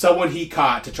someone he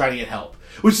caught to try to get help,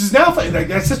 which is now like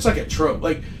that's such like a trope.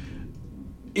 Like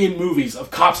in movies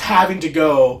of cops having to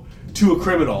go to a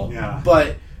criminal. Yeah.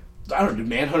 But I don't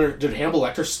know. Did Hannibal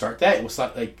Lecter start that? It was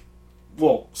like,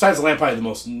 well, Silence of the Lambs probably the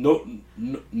most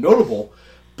notable,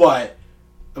 but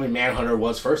I mean, Manhunter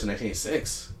was first in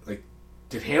 1986. Like,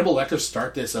 did Hannibal Lecter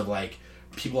start this of like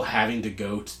people having to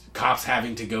go, cops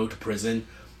having to go to prison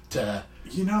to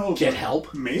get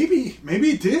help? Maybe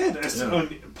it did.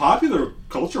 Popular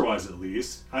culture-wise, at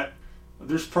least.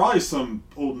 There's probably some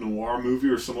old noir movie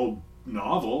or some old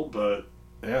novel, but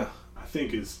yeah, I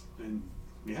think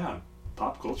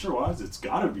pop culture-wise, it's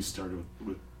got to be started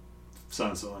with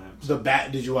Silence of the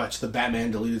Lambs. Did you watch the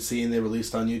Batman deleted scene they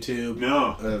released on YouTube?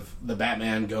 No. Of the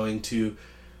Batman going to.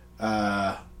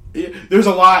 There's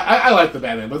a lot. I like the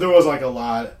Batman, but there was like a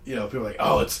lot. People were like,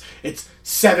 oh, it's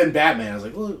Seven Batman. I was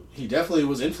like, well, he definitely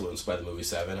was influenced by the movie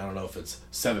Seven. I don't know if it's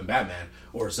Seven Batman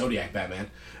or Zodiac Batman.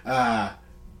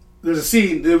 There's a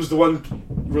scene. It was the one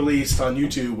released on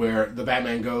YouTube where the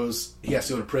Batman goes. He has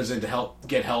to go to prison to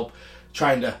get help,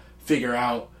 trying to figure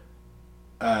out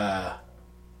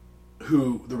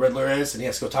who the Riddler is, and he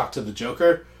has to go talk to the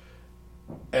Joker.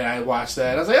 And I watched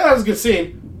that. And I was like, oh, that was a good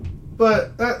scene.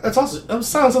 But that was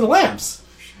Silence of the Lambs.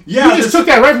 Yeah, you just took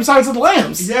that right from Silence of the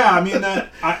Lambs. Yeah, I mean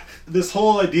this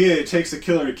whole idea it takes a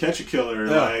killer to catch a killer,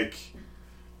 like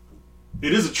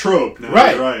it is a trope. Now,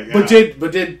 right? Yeah.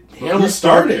 But did Hannibal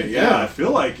start it? Yeah, I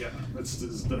feel like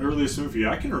it's the earliest movie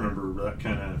I can remember that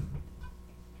kind of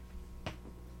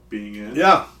being in.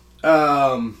 Yeah.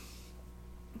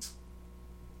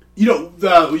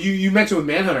 You mentioned with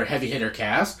Manhunter heavy hitter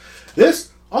cast. This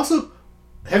also.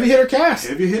 Heavy hitter cast,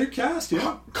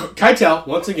 yeah. Keitel,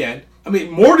 once again. I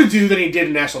mean, more to do than he did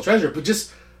in National Treasure, but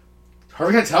just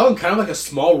Harvey Keitel in kind of like a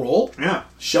small role. Yeah.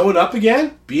 Showing up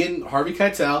again, being Harvey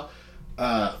Keitel.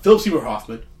 Philip Seymour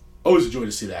Hoffman. Always a joy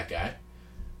to see that guy.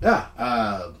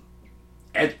 Yeah.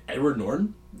 Edward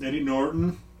Norton. Eddie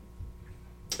Norton.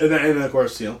 And then, of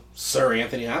course, Sir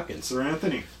Anthony Hopkins. Sir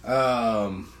Anthony.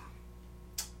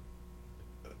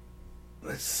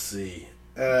 Let's see.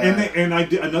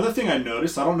 Another thing I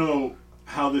noticed, I don't know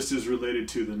how this is related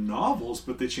to the novels,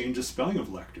 but they changed the spelling of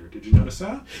Lecter. Did you notice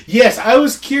that? Yes, I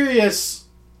was curious.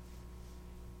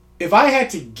 If I had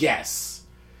to guess,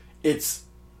 it's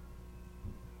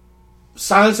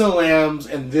Silence of the Lambs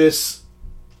and these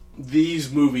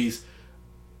movies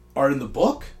are in the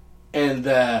book, and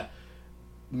the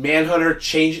Manhunter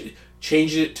changed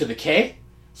it to the K.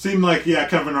 Seemed like,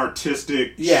 kind of an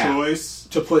artistic choice.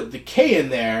 To put the K in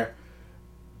there.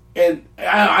 And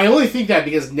I only think that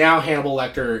because now Hannibal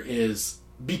Lecter is,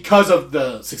 because of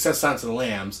the success of Silence of the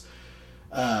Lambs,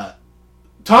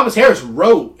 Thomas Harris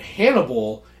wrote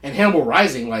Hannibal and Hannibal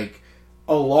Rising like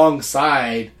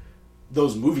alongside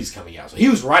those movies coming out. So he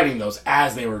was writing those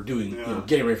as they were doing,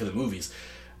 getting ready for the movies.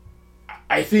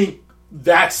 I think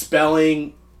that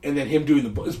spelling and then him doing the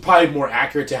book is probably more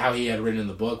accurate to how he had written in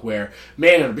the book, where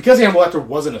Manhunter, because Hannibal Lecter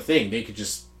wasn't a thing, they could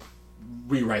just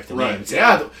rewrite the name and say,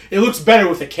 it looks better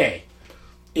with a K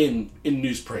in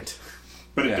newsprint.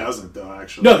 But it doesn't, though,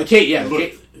 actually. No, the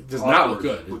K does not look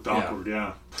good. It looked awkward,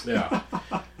 yeah.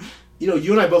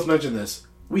 You and I both mentioned this.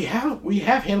 We have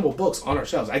Hannibal books on our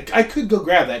shelves. I could go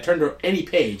grab that, turn to any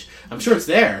page. I'm sure it's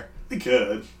there. We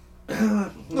could.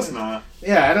 Let's not.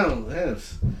 Yeah, I don't.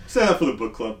 Say that for the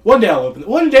book club. One day I'll open it.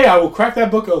 One day I will crack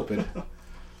that book open.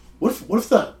 What if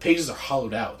the pages are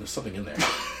hollowed out? There's something in there.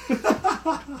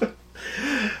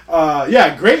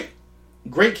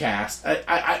 Great cast.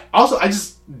 I also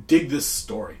just dig this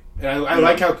story, and I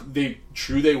like how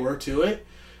true they were to it.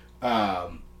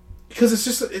 Because it's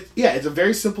just it's a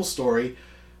very simple story.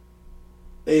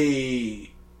 A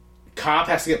cop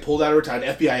has to get pulled out of retirement.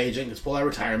 An FBI agent gets pulled out of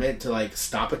retirement to like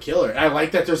stop a killer. And I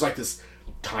like that there's like this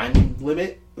time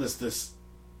limit. This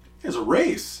it's a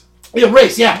race. Yeah,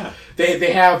 race. Yeah.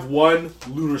 They have one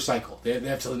lunar cycle. They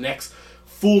have till the next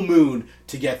full moon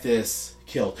to get this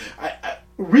killed. I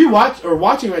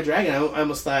watching Red Dragon. I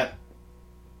almost thought,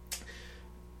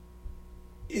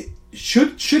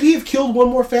 should he have killed one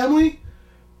more family?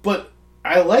 But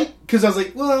because I was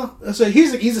like, well, so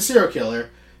he's a serial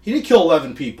killer. He did kill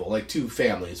 11 people, like 2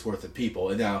 families worth of people,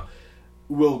 and now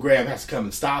Will Graham has to come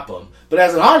and stop him. But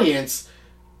as an audience,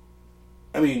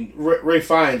 I mean, Ray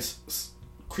Fiennes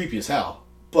creepy as hell,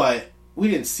 but we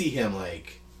didn't see him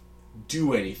like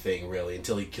do anything really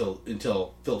until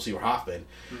Philip Seymour Hoffman.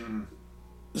 Mm-hmm.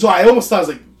 So I almost thought, I was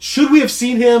like, should we have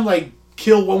seen him like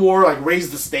kill one more, like raise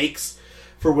the stakes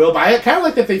for Will? But I kind of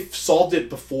like that they solved it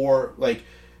before, like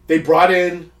they brought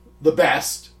in the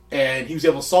best, and he was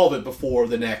able to solve it before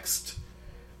the next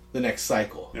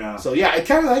cycle. Yeah. So yeah, I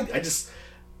kind of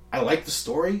I like the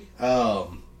story.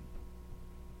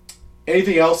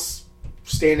 Anything else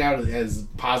stand out as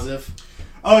positive?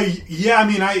 Yeah. I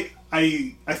mean,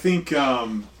 I think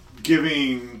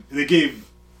they gave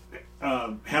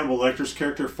Hannibal Lecter's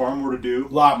character far more to do. A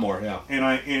lot more, yeah.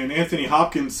 And Anthony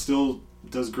Hopkins still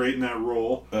does great in that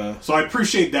role. So I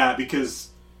appreciate that because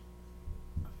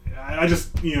I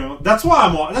just that's why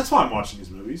I'm watching these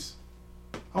movies.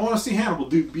 I want to see Hannibal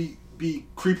be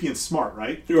creepy and smart,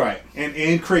 right? Right.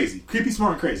 And crazy, creepy,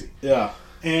 smart, and crazy. Yeah.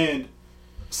 And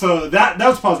so that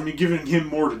was positive. Me giving him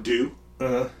more to do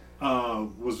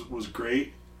was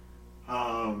great.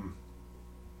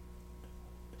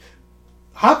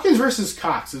 Hopkins versus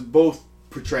Cox is both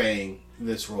portraying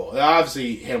this role.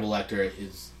 Obviously, Hannibal Lecter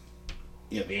is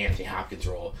the Anthony Hopkins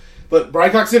role, but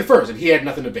Brian Cox did it first, and he had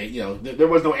nothing to debate. There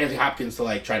was no Anthony Hopkins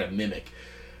to try to mimic.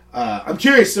 I'm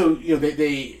curious. So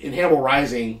they in Hannibal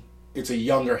Rising, it's a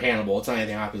younger Hannibal. It's not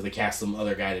Anthony Hopkins. They cast some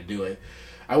other guy to do it.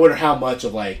 I wonder how much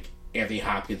of Anthony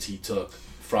Hopkins he took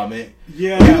from it.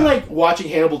 Yeah. Even watching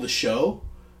Hannibal the show,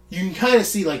 you can kind of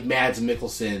see Mads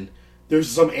Mikkelsen. There's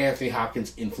some Anthony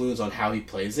Hopkins influence on how he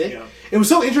plays it. Yeah. It was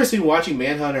so interesting watching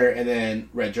Manhunter and then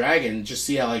Red Dragon, just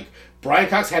see how Brian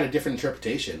Cox had a different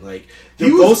interpretation. They're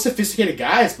both sophisticated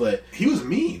guys, but he was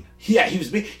mean. Yeah, he was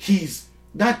mean. He's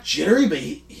not jittery, but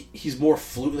he's more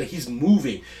fluid. He's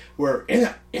moving. Where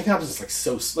Anthony Hopkins is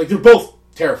so they're both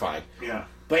terrifying. Yeah.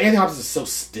 But Anthony Hopkins is so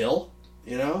still.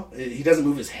 He doesn't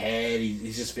move his head.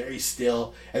 He's just very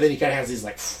still, and then he kind of has these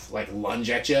lunge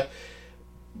at you.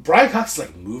 Brian Cox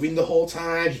is moving the whole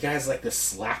time. He kind of has this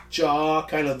slack jaw,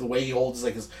 kind of the way he holds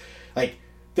his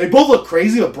they both look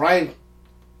crazy, but Brian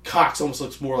Cox almost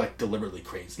looks more deliberately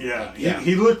crazy. Yeah,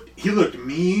 he looked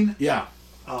mean. Yeah.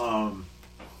 I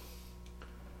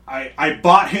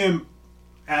bought him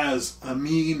as a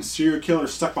mean serial killer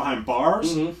stuck behind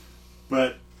bars,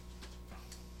 but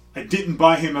I didn't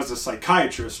buy him as a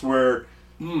psychiatrist. Where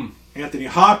Anthony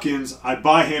Hopkins, I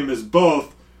buy him as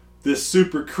both this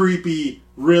super creepy,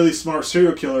 really smart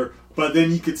serial killer, but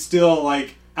then you could still,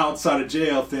 outside of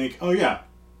jail, think, oh yeah,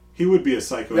 he would be a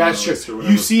psychoanalyst. That's true. Or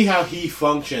whatever. You see how he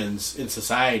functions in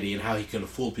society and how he can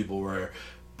fool people, where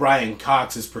Brian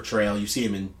Cox's portrayal, you see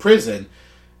him in prison,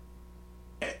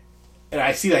 and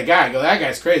I see that guy, I go, that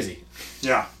guy's crazy.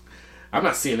 Yeah. I'm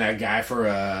not seeing that guy for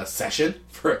a session.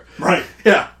 Right.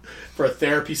 Yeah. For a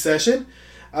therapy session.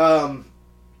 So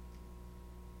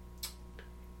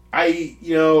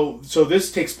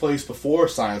this takes place before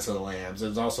Silence of the Lambs. It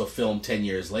was also filmed 10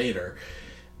 years later.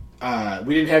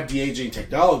 We didn't have de-aging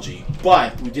technology,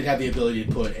 but we did have the ability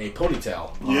to put a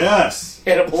ponytail on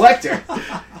Hannibal Lecter.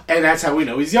 And that's how we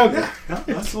know he's younger. Yeah,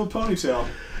 nice little ponytail.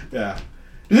 Yeah.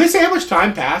 Did they say how much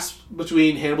time passed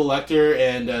between Hannibal Lecter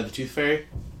and the Tooth Fairy?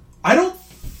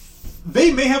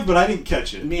 They may have, but I didn't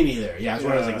catch it. Me neither. Yeah, I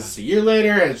was is this a year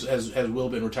later? Has Will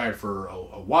been retired for a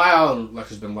while and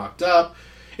Lecter's been locked up?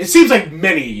 It seems like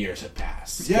many years have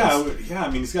passed. Yeah. I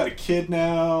mean, he's got a kid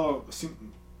now.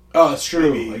 Oh, it's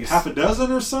true. Maybe half a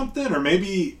dozen or something, or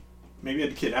maybe he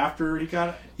had a kid after he got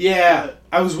it. Yeah,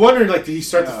 I was wondering, did he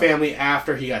start the family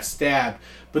after he got stabbed?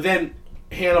 But then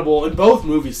Hannibal, in both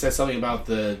movies, says something about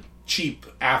the cheap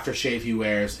aftershave he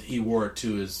wears. He wore it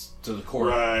to the court,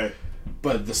 right?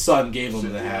 But the son gave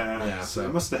him the hat. Yeah, so he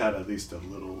must have had at least a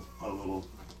little,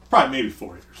 probably maybe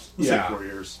 4 years. Let's say 4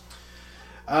 years.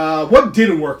 What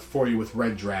didn't work for you with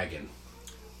Red Dragon?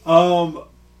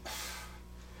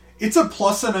 It's a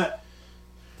plus and a.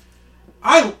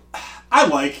 I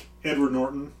like Edward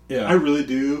Norton. Yeah, I really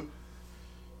do.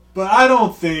 But I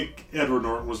don't think Edward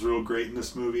Norton was real great in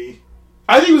this movie.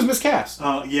 I think it was miscast.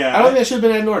 Yeah, I don't think that should have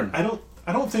been Ed Norton.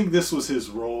 I don't think this was his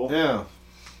role. Yeah,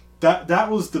 that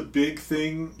was the big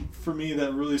thing for me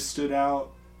that really stood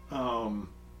out.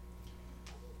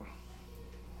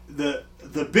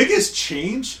 The biggest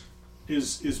change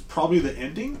is probably the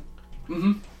ending.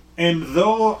 Mm-hmm. And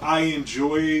though I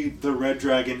enjoy the Red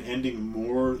Dragon ending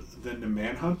more than the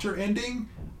Manhunter ending,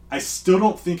 I still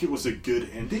don't think it was a good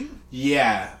ending.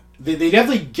 Yeah. They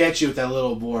definitely get you with that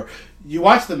little more. You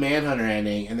watch the Manhunter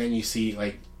ending, and then you see,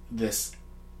 this.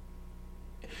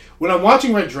 When I'm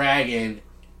watching Red Dragon,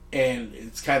 and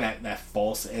it's kind of that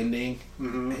false ending,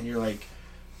 and you're like,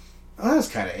 oh, that's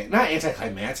kind of, not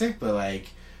anticlimactic, but,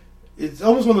 it's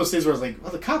almost one of those things where it's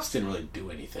well, the cops didn't really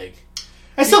do anything.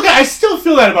 I still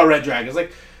feel that about Red Dragon.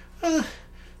 It's the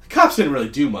cops didn't really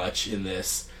do much in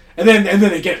this, and then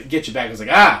they get you back. It's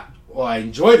well, I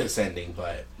enjoy this ending,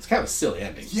 but it's kind of a silly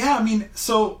ending. Yeah, I mean,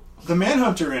 so the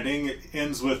Manhunter ending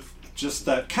ends with just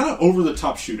that kind of over the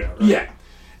top shootout, right? Yeah,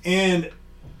 and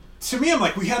to me, I'm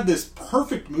we had this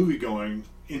perfect movie going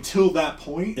until that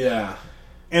point. Yeah,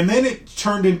 and then it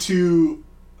turned into,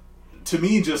 to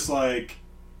me, just a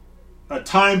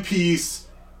timepiece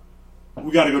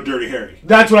we got to go Dirty Harry.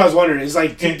 That's what I was wondering. Is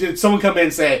like, did someone come in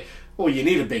and say, "Well, you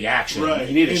need a big action. Right.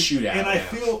 You need a shootout." And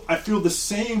I feel the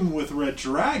same with Red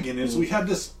Dragon. Is we had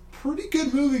this pretty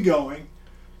good movie going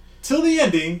till the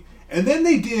ending, and then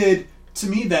they did, to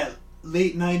me, that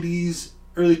late 90s,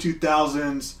 early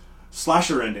 2000s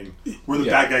slasher ending where the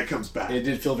bad guy comes back. It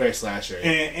did feel very slasher.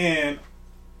 And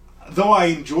though I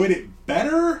enjoyed it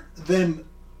better than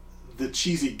the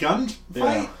cheesy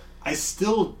gunfight, I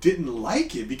still didn't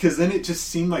like it because then it just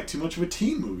seemed like too much of a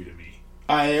teen movie to me.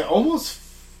 I almost,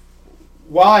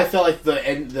 while I felt like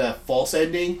the false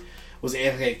ending was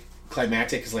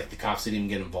anticlimactic because like the cops didn't even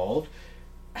get involved,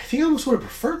 I think I almost would have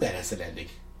preferred that as an ending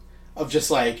of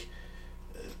just like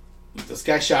this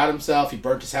guy shot himself, he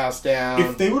burnt his house down.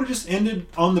 If they would have just ended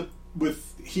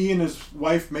with he and his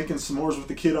wife making s'mores with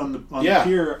the kid on the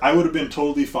pier, I would have been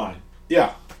totally fine.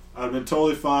 Yeah, I'd have been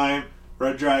totally fine.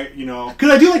 Red Dragon,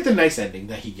 because I do like the nice ending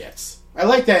that he gets. I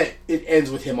like that it ends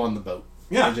with him on the boat.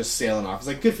 Yeah. And just sailing off. It's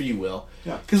like, good for you, Will.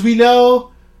 Yeah. Because we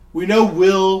know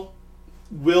Will's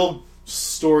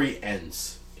story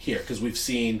ends here. Because we've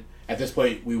seen, at this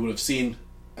point, we would have seen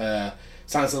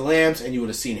Silence of the Lambs, and you would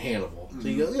have seen Hannibal. Mm-hmm. So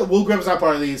you go, Will Grimm's not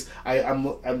part of these.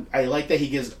 I like that he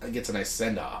gets a nice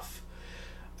send-off.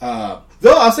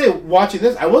 Though, I'll say, watching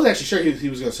this, I wasn't actually sure he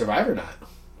was going to survive or not.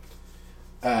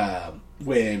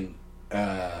 When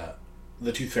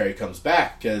the Tooth Fairy comes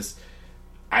back, because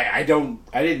I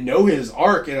didn't know his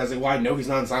arc, and I was like, well, I know he's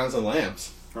not in Silence of the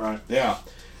Lambs. Right. Yeah.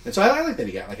 And so I like that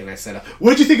he got like a nice setup.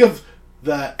 What did you think of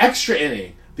the extra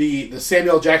ending, the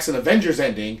Samuel Jackson Avengers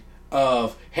ending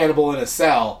of Hannibal in a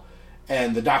cell,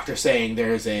 and the doctor saying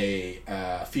there's a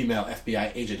female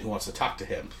FBI agent who wants to talk to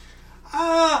him?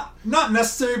 Not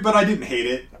necessary, but I didn't hate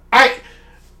it. I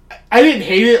didn't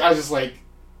hate it. I was just like,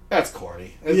 that's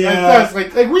corny. That's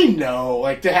like we know,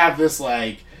 like, to have this,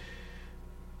 like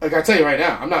I'll tell you right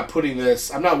now, I'm not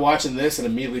watching this and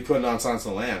immediately putting on Silence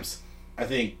of the Lambs. I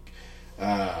think,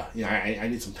 I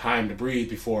need some time to breathe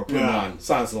before putting on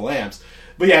Silence of the Lambs.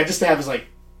 But yeah, just to have this like,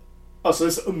 oh, so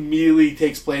this immediately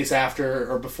takes place after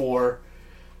or before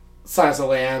Silence of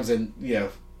the Lambs, and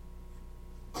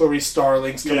Clarice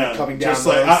Starling's coming down. Just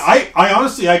like, I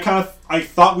honestly, I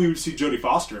thought we would see Jodie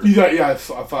Foster. Yeah, I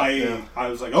thought. I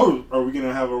was like, oh, are we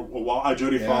gonna have a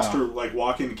Jodie Foster like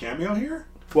walk-in cameo here?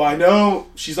 Well, I know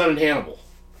she's not in Hannibal.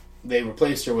 They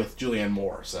replaced her with Julianne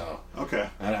Moore, so okay.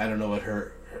 I don't know what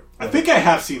her I think I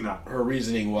have seen that. Her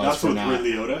reasoning was. That's for with not.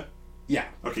 Ray Liotta. Yeah.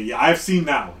 Okay. Yeah, I've seen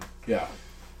that one. Yeah.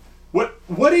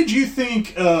 What did you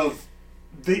think of?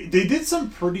 They did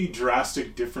some pretty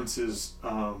drastic differences.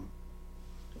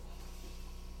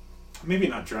 Maybe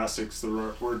not drastic is the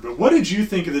right word, but what did you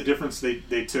think of the difference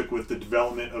they took with the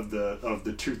development of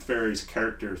the Tooth Fairy's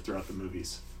character throughout the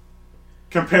movies?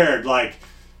 Compared, like,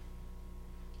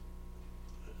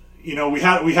 we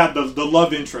had the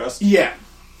love interest. Yeah.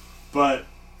 But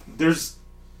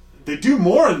they do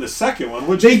more in the second one.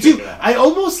 What they do. I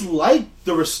almost like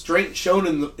the restraint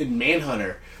shown in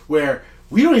Manhunter, where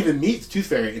we don't even meet the Tooth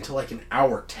Fairy until like an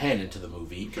hour 10 into the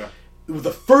movie. Okay.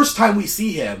 The first time we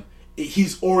see him,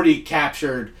 he's already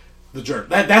captured the journal.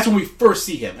 That's when we first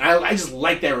see him. And I just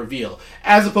like that reveal,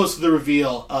 as opposed to the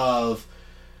reveal of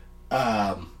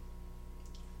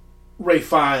Ray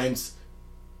Fiennes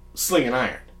slinging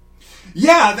iron.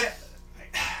 Yeah.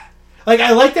 Like,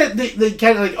 I like that they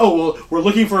kind of like, oh, well, we're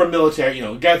looking for a military,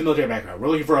 guy with a military background. We're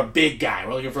looking for a big guy.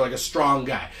 We're looking for, like, a strong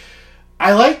guy.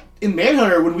 I like, in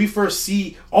Manhunter, when we first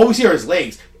see, all we see are his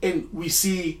legs, and we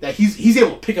see that he's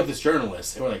able to pick up this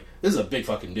journalist, and we're like, this is a big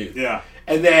fucking dude. Yeah.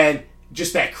 And then,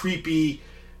 just that creepy,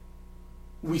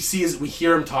 we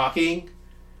hear him talking.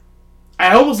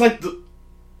 I almost like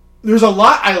there's a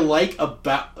lot I like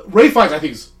about, Ray Fiennes I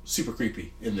think is super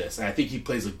creepy in this, and I think he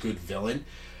plays a good villain.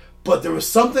 But there was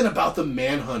something about the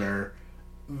Manhunter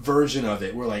version of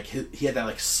it where, like, he had that,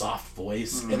 like, soft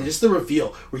voice. And just the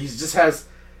reveal where he just has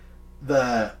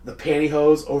the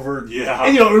pantyhose over... Yeah.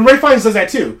 And, and Ray Fiennes does that,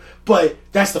 too. But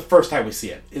that's the first time we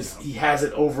see it. He has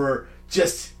it over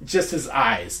just his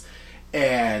eyes.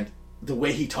 And the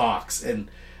way he talks.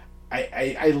 And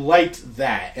I liked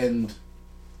that. And...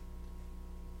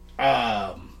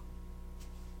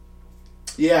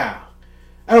 yeah.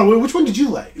 I don't know, which one did you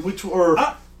like?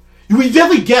 We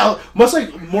definitely get, much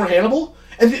like more Hannibal,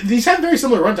 and these have very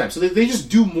similar runtimes, so they just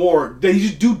do more, they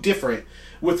just do different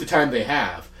with the time they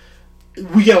have.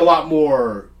 We get a lot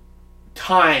more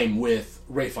time with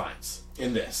Ray Fiennes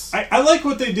in this. I like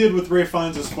what they did with Ray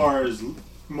Fiennes as far as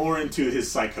more into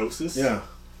his psychosis. Yeah.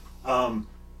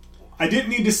 I didn't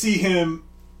need to see him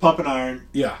pumping iron.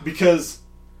 Yeah. Because,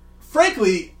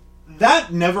 frankly,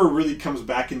 that never really comes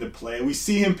back into play. We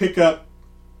see him pick up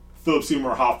Philip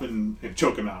Seymour Hoffman and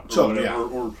choke him out, or Choke, whatever, yeah.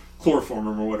 or chloroform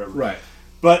him, or whatever. Right.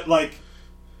 But like,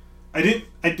 I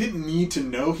didn't need to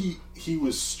know he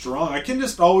was strong. I can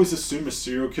just always assume a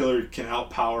serial killer can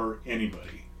outpower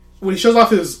anybody. When he shows off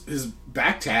his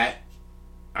back tat,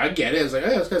 I get it. It's like,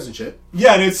 oh, this guy's some shit.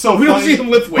 Yeah, and it's so We funny. don't see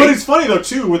him lift But weights. it's funny though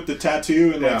too with the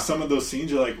tattoo and Yeah. like some of those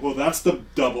scenes. You're like, well, that's the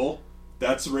double.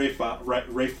 That's Ray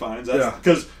Fiennes. Yeah.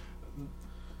 Because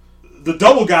the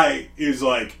double guy is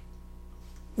like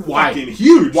Wide. fucking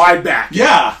huge. Wide back.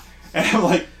 Yeah, and I'm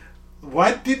like,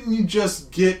 why didn't you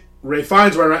just get? Ray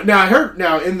Fiennes right around. Now, I heard,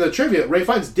 in the trivia, Ray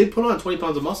Fiennes did put on 20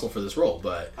 pounds of muscle for this role,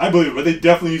 but... I believe it, but they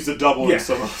definitely used a double Yeah.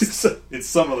 in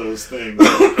some of those things.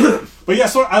 But yeah,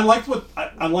 so I liked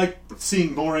I liked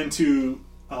seeing more into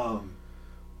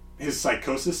his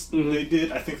psychosis than they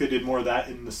did. I think they did more of that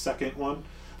in the second one.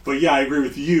 But yeah, I agree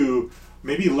with you.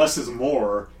 Maybe less is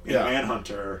more in Yeah.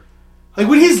 Manhunter. Like,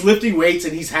 when he's lifting weights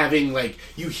and he's having, like,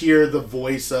 you hear the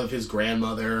voice of his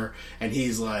grandmother, and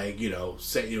he's, like,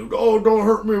 saying, oh, don't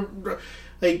hurt me.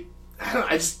 Like,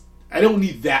 I don't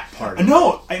need that part.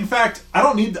 No, in fact, I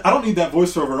don't need that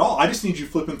voiceover at all. I just need you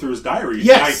flipping through his diary.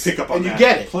 Yes, and I pick up on and you that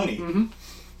get it. plenty. Mhm.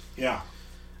 Yeah.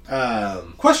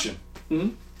 Um, Question.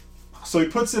 Mhm. So he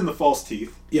puts in the false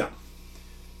teeth. yeah.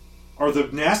 Are the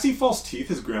nasty false teeth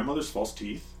his grandmother's false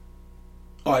teeth?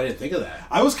 Oh, I didn't think of that.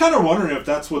 I was kind of wondering if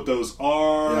that's what those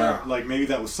are. Yeah. Like maybe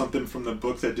that was something from the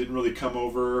book that didn't really come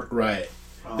over. Right.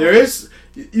 There is,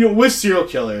 with serial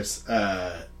killers,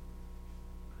 like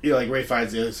Ray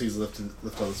Fiennes, so he's lift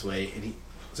all this weight, and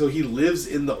he lives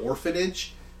in the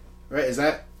orphanage, right? Is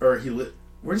that, or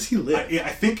where does he live? I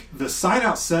think the sign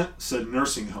out said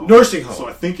nursing home. Nursing home. So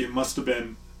I think it must have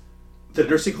been the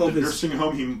nursing home. the nursing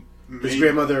home he his made.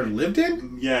 grandmother lived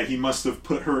in. Yeah, he must have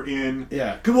put her in.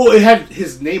 Yeah. Well, it had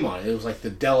his name on it. It was like the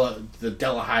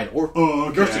Delahide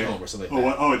nursing home or something like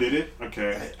that. Oh, did it?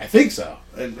 Okay. I think so.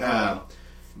 And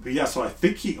But yeah, so I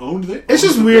think he owned it. it's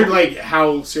just owned the weird, building. like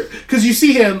how because you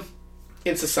see him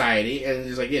in society, and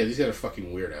he's like, yeah, these guys are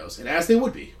fucking weirdos, and as they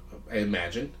would be, I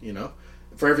imagine.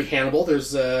 For every Hannibal,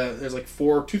 there's like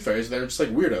 4 tooth fairies that are just like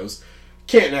weirdos,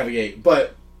 can't navigate.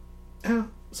 But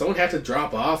someone had to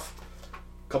drop off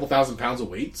a couple thousand pounds of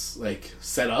weights, like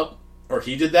set up, or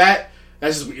he did that.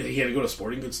 That's just he had to go to a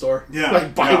sporting goods store. Yeah,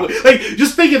 like buy, yeah. like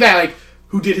just think of that. Like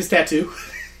who did his tattoo?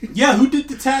 Yeah, who did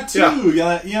the tattoo?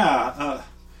 Yeah. Yeah.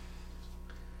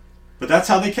 But that's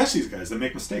how they catch these guys. They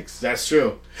make mistakes. That's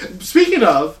true. Speaking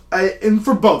of, and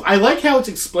for both, I like how it's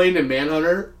explained in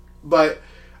Manhunter, but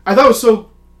I thought it was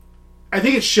so. I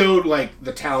think it showed like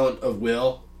the talent of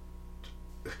Will.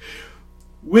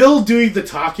 Will doing the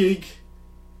talking.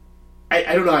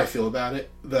 I don't know how I feel about it.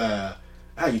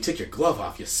 You took your glove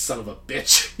off, you son of a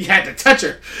bitch. You had to touch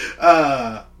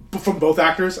her. From both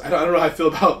actors, I don't know how I feel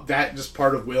about that. Just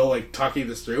part of Will like talking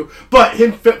this through, but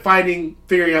him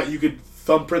figuring out you could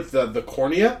thumbprint the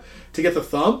cornea to get the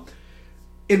thumb.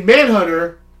 In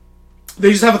Manhunter,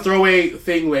 they just have a throwaway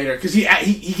thing later because he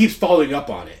keeps following up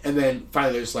on it, and then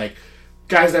finally there's like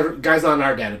guy's not in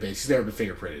our database. He's never been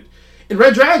fingerprinted. In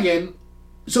Red Dragon,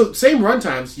 so same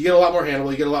runtimes, you get a lot more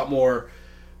Hannibal, you get a lot more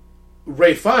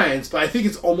Ray Fiennes, but I think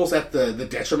it's almost at the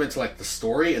detriment to like the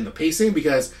story and the pacing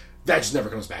because that just never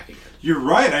comes back again. You're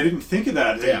right. I didn't think of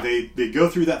that. Yeah. They go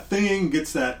through that thing,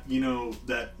 gets that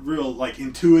that real like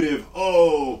intuitive.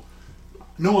 Oh,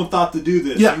 no one thought to do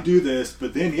this. Yeah. You do this,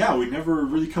 but then we never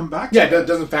really come back. to Yeah, that. it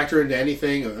doesn't factor into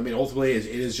anything. I mean, ultimately, it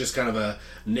is just kind of a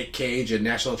Nick Cage and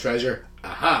National Treasure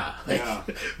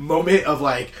moment of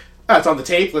like, it's on the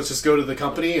tape. Let's just go to the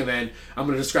company, and then I'm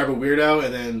going to describe a weirdo,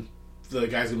 and then the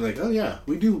guy's going to be like, oh yeah,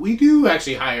 we do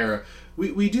actually hire.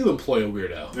 We do employ a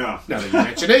weirdo. Yeah. Now that you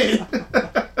mention it.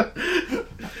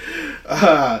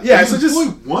 So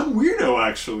just one weirdo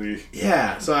actually.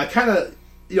 yeah. So I kind of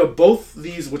both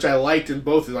these, which I liked in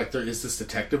both, like there is this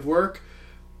detective work,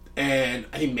 and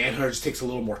I think Manhunter just takes a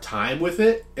little more time with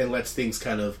it and lets things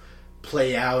kind of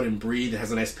play out and breathe. It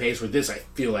has a nice pace. Where this, I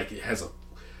feel like it has a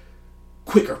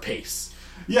quicker pace.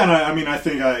 Yeah, and I mean, I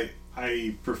think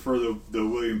I prefer the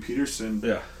William Peterson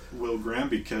Yeah. Will Graham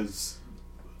because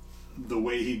the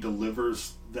way he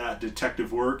delivers that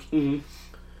detective work.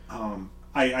 Mm-hmm.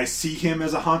 I see him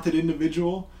as a haunted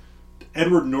individual.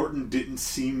 Edward Norton didn't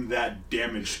seem that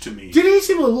damaged to me. Didn't he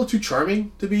seem a little too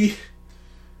charming to be?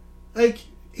 Like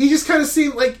he just kind of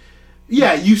seemed like,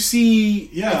 you see.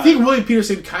 Yeah. I think William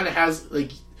Peterson kind of has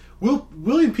like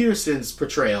William Peterson's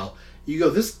portrayal. You go,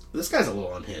 this guy's a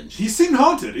little unhinged. He seemed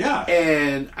haunted, yeah.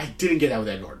 And I didn't get that with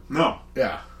Ed Norton. No,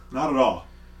 Yeah. not at all.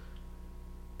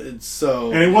 And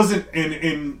so... And it wasn't...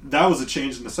 And that was a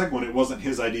change in the second one. It wasn't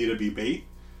his idea to be bait.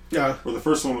 Yeah. Where the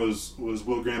first one was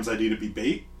Will Graham's idea to be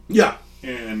bait. Yeah.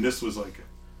 and this was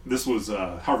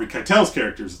Harvey Keitel's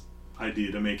character's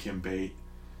idea to make him bait.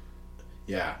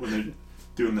 Yeah. When they're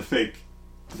doing the fake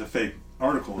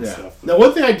article and stuff. Now,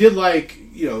 one thing I did like,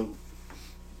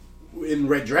 in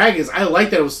Red Dragons, I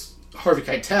liked that it was Harvey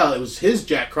Keitel. It was his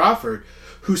Jack Crawford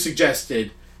who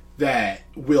suggested that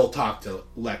Will talk to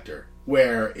Lecter.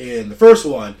 Where in the first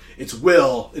one, it's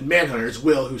Will, in Manhunter, it's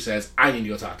Will who says, I need to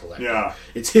go talk to Lecter. Yeah.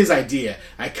 It's his idea.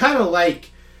 I kind of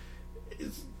like...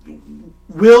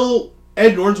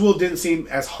 Ed Norton's Will didn't seem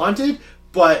as haunted,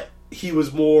 but he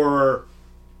was more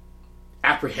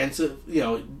apprehensive,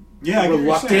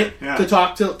 reluctant to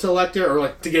talk to Lecter or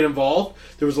like to get involved.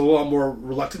 There was a lot more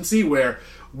reluctancy where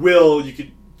Will, you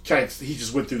could kind of, he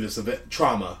just went through this event,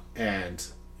 trauma and,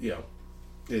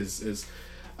 is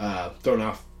thrown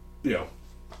off,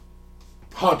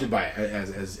 haunted by it,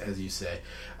 as you say.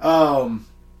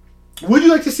 Would you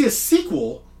like to see a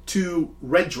sequel to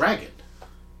Red Dragon?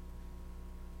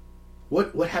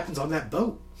 What happens on that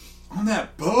boat? On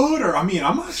that boat? Or, I'm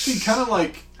actually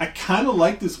I kind of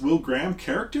like this Will Graham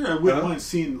character. I wouldn't mind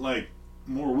seeing,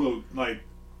 more Will,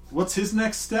 what's his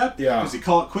next step? Yeah. Does he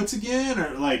call it quits again?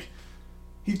 Or,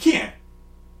 he can't.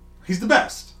 He's the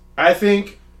best. I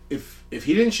think if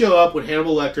he didn't show up when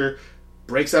Hannibal Lecter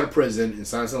breaks out of prison in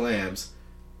Silence of the Lambs,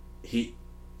 he's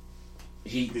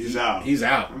out. He's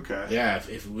out. Okay. Yeah,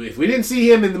 if we didn't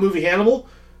see him in the movie Hannibal,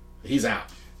 he's out.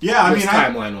 Yeah,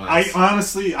 timeline-wise. I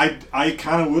honestly, I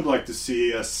kind of would like to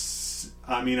see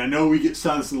I know we get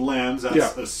Silence of the Lambs.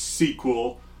 That's a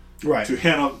sequel, right, to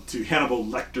Hannibal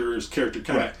Lecter's character,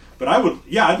 right. But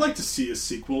I'd like to see a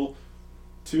sequel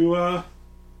to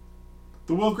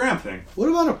the Will Graham thing. What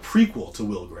about a prequel to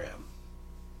Will Graham?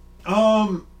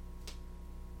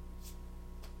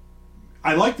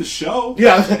 I like the show.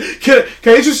 Yeah, can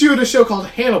I interest you in a show called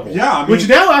Hannibal? Yeah, which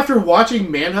now after watching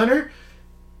Manhunter,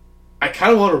 I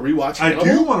kind of want to rewatch Hannibal. I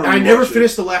do want to rewatch I never it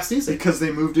finished the last season. Because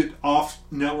they moved it off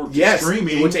network It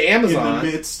streaming. went to Amazon. In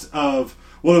the midst of...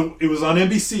 Well, it was on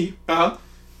NBC. Uh-huh.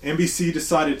 NBC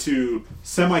decided to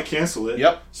semi-cancel it.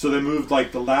 Yep. So they moved,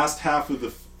 the last half of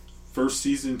the first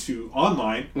season to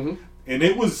online. Mm-hmm. And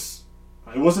it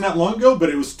wasn't that long ago, but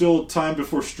it was still time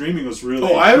before streaming was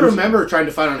really... Oh, I remember trying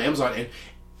to find it on Amazon. And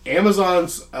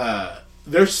Amazon's...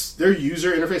 their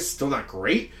user interface is still not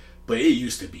great. But it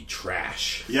used to be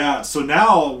trash. Yeah, so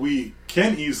now we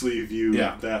can easily view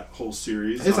that whole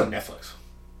series. It's on Netflix.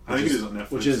 I think it is on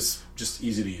Netflix. Which is just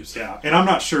easy to use. Yeah, and I'm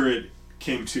not sure it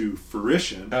came to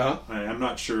fruition. Uh-huh. I'm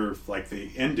not sure if,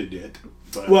 they ended it.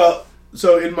 But... Well,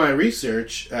 so in my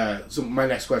research, so my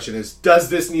next question is, does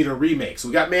this need a remake? So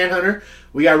we got Manhunter,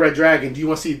 we got Red Dragon. Do you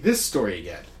want to see this story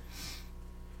again?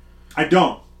 I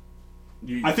don't.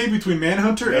 I think between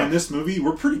Manhunter and this movie,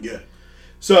 we're pretty good.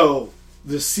 So...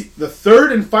 The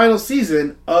third and final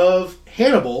season of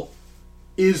Hannibal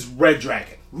is Red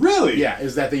Dragon. Really? Yeah,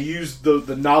 is that they used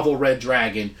the novel Red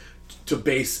Dragon to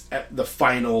base the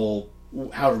final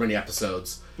however many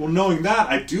episodes. Well, knowing that,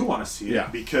 I do want to see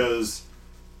it because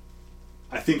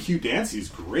I think Hugh Dancy's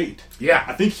great. Yeah.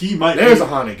 I think he might a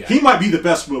haunted guy. He might be the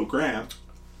best Will Graham.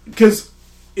 Because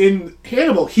in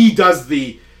Hannibal, he does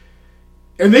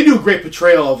and they do a great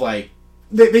portrayal of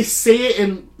They say it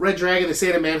in Red Dragon, they say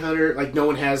it in Manhunter, no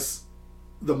one has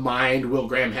the mind Will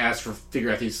Graham has for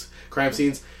figuring out these crime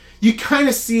scenes. You kind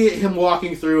of see it, him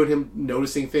walking through and him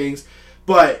noticing things,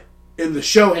 but in the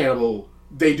show Hannibal,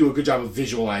 they do a good job of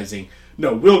visualizing.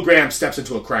 No, Will Graham steps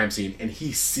into a crime scene and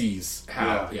he sees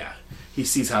how, he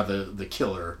sees how the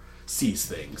killer sees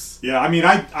things. Yeah,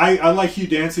 I like Hugh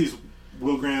Dancy's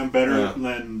Will Graham better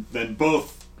than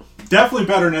both. Definitely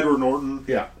better than Edward Norton.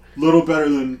 Yeah. A little better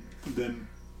than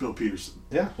Bill Peterson.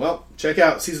 Yeah, well, check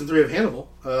out season 3 of Hannibal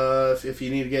if you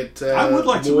need to get. I would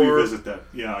like to revisit that.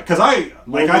 Yeah, because I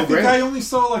think I only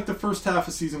saw the first half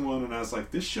of season 1, and I was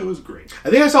like, this show is great. I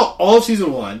think I saw all of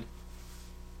season 1,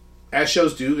 as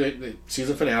shows do. The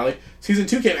season finale. Season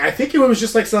 2 came. I think it was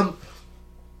just some.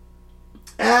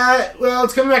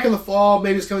 It's coming back in the fall.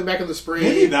 Maybe it's coming back in the spring.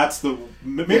 Maybe that's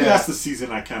the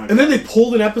season I kind of... And then they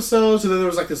pulled an episode, so then there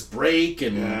was this break,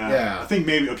 and I think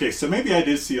maybe... Okay, so maybe I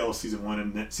did see all of season 1,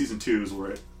 and season 2 is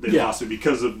where they lost it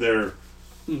because of their...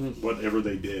 whatever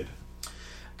they did.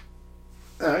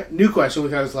 Alright, new question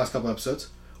we've had this last couple episodes.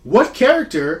 What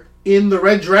character in the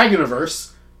Red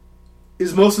Dragoniverse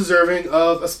is most deserving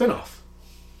of a spinoff?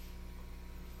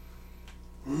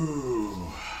 Ooh...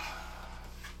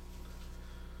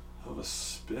 Of a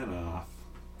spin-off.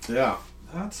 Yeah.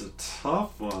 That's a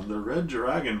tough one. The Red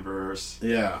Dragonverse.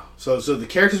 Yeah. So the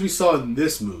characters we saw in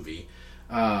this movie,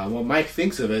 Mike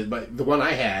thinks of it, but the one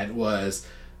I had was,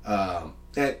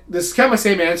 this is kind of my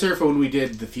same answer for when we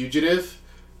did The Fugitive,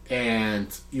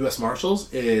 and U.S.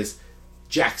 Marshals is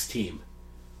Jack's team.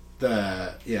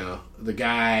 The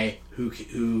guy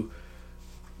who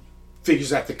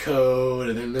figures out the code,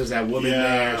 and then there's that woman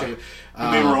there.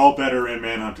 And they were all better in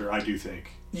Manhunter, I do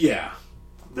think. Yeah.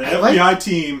 The FBI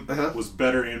team was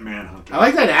better in Manhunter. I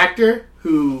like that actor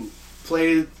who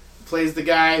plays the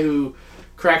guy who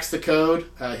cracks the code,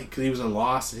 because he was in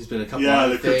Lost, and he's been in a couple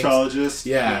of things. The cryptologist.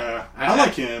 Yeah. I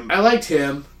like him. I liked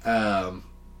him. I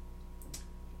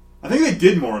think they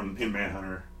did more in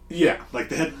Manhunter. Yeah. Like,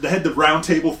 they had the round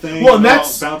table thing. Well, and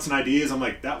that's... bouncing ideas. I'm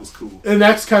like, that was cool. And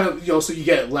that's kind of, so you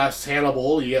get less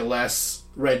Hannibal, you get less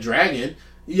Red Dragon,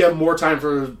 you have more time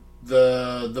for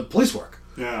the police work.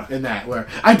 Yeah. In that, where...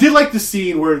 I did like the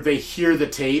scene where they hear the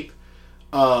tape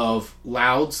of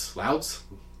Louds? Philip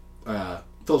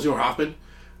Seymour Hoffman.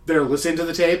 They're listening to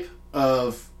the tape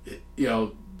of,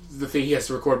 the thing he has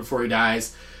to record before he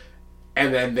dies.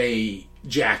 And then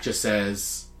Jack just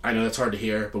says, I know that's hard to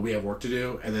hear, but we have work to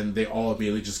do. And then they all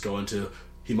immediately just go into,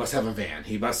 he must have a van.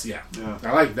 He must, yeah.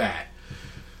 I like that.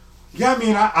 Yeah, I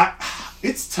mean, I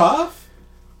it's tough.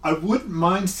 I wouldn't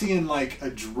mind seeing, like, a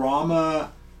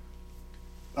drama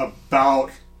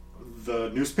about the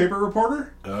newspaper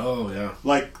reporter. Oh, yeah.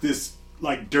 Like this,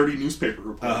 like, dirty newspaper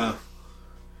reporter.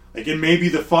 Like, and maybe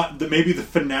the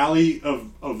finale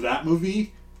of that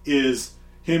movie is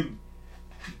him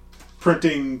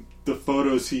printing the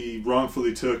photos he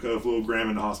wrongfully took of Will Graham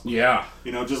in the hospital. Yeah.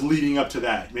 Just leading up to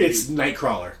that. Maybe. It's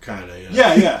Nightcrawler, kind of.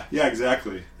 Yeah,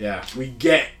 exactly. Yeah, we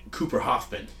get Cooper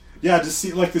Hoffman. Yeah, just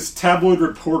see, like, this tabloid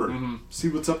reporter. Mm-hmm. See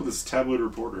what's up with this tabloid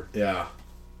reporter. Yeah.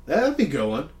 That'd be a good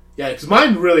one. Yeah, because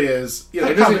mine really is...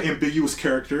 that kind of ambiguous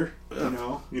character,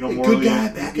 more good guy,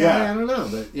 bad guy, I don't know.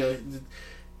 But,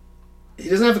 he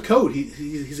doesn't have a code.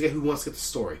 He's a guy who wants to get the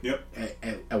story. Yep.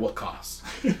 At what cost?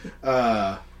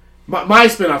 My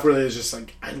spin-off really is just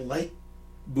like, I like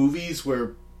movies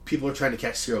where people are trying to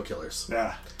catch serial killers.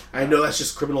 Yeah. I know that's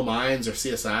just Criminal Minds or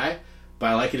CSI, but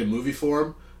I like it in movie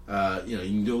form. You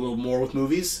can do a little more with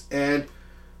movies, and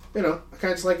I kind of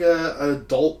just like an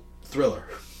adult thriller.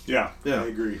 Yeah, I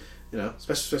agree.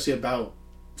 Especially about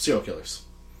serial killers.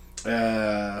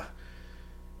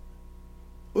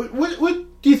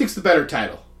 What do you think's the better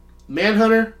title,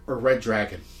 Manhunter or Red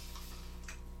Dragon?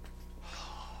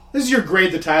 This is your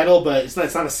grade the title, but it's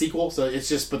not a sequel, so it's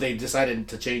just. But they decided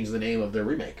to change the name of their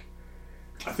remake.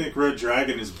 I think Red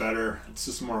Dragon is better. It's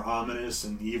just more ominous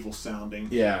and evil sounding.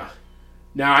 Yeah.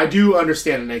 Now I do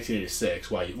understand in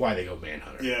 1986 why they go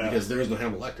Manhunter. Yeah. Because there is no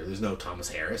Hannibal Lecter. There's no Thomas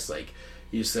Harris. Like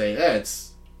you say,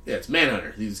 it's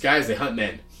Manhunter. These guys, they hunt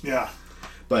men. Yeah.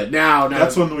 But now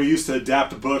that's when we used to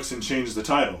adapt books and change the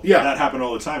title. Yeah. That happened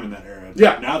all the time in that era.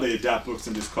 Yeah. Now they adapt books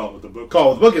and just call it what the book. Call it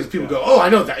what the book is. People go, oh, I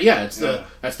know that. Yeah, that's the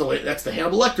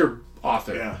Hannibal Lecter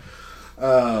author. Yeah.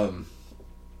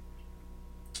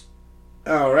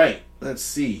 All right. Let's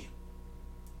see.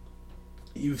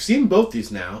 You've seen both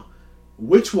these now.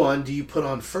 Which one do you put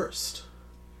on first?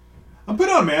 I'm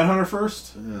putting on Manhunter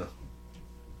first. Yeah.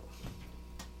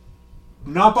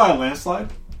 Not by a landslide.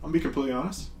 I'm gonna be completely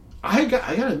honest. I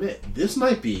gotta admit, this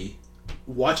might be,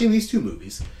 watching these two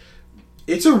movies,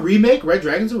 it's a remake. Red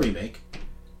Dragon's a remake.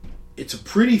 It's a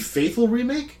pretty faithful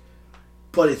remake,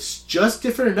 but it's just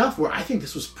different enough where I think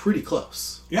this was pretty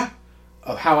close. Yeah.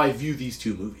 Of how I view these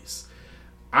two movies.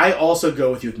 I also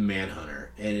go with you with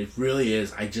Manhunter, and it really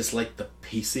is. I just like the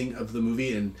pacing of the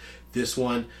movie, and this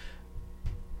one,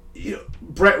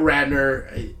 Brett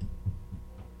Ratner,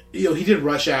 he did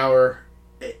Rush Hour.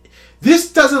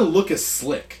 This doesn't look as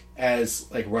slick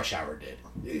as like Rush Hour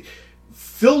did.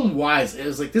 Film wise, it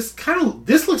was like this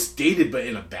looks dated, but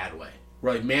in a bad way.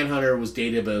 Where like Manhunter was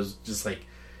dated, but it was just like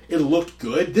it looked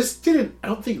good. This didn't. I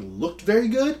don't think it looked very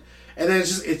good. And then it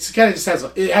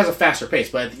has a faster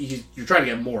pace, but you're trying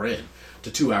to get more in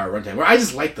to 2-hour runtime. Where I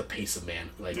just like the pace of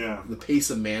the pace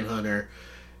of Manhunter.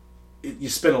 You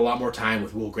spend a lot more time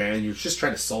with Will Graham, and you're just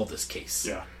trying to solve this case.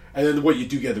 Yeah. And then what you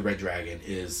do get the Red Dragon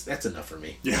that's enough for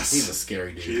me. Yes. He's a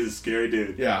scary dude. He's a scary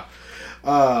dude. Yeah.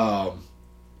 And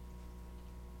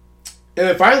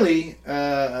then finally,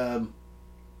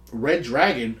 Red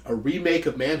Dragon, a remake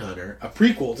of Manhunter, a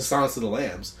prequel to Silence of the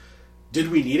Lambs.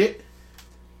 Did we need it?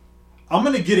 I'm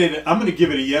gonna give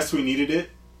it a yes. We needed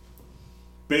it,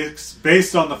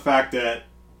 based on the fact that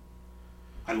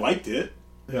I liked it.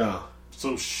 Yeah.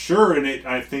 So sure, and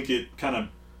I think it kind of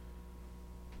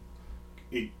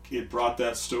it brought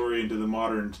that story into the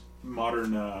modern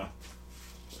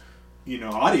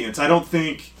audience. I don't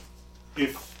think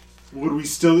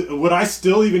would I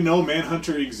still even know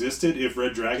Manhunter existed if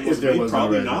Red Dragon was made?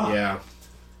 Probably not. Yeah,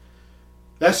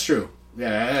 that's true.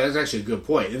 Yeah, that's actually a good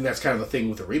point, and that's kind of the thing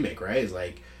with the remake, right? Is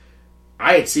like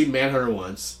I had seen Manhunter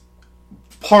once,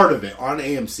 part of it on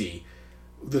AMC.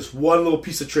 This one little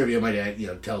piece of trivia my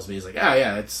dad, tells me, he's like,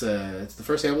 yeah, it's the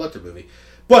first Hannibal Lecter movie.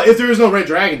 But if there is no Red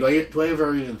Dragon, do I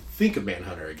ever even think of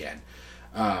Manhunter again?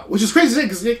 Which is crazy to say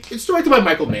because it's directed by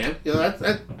Michael Mann.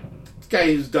 That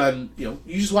guy who's done. You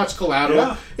just watch Collateral.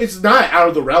 Yeah. It's not out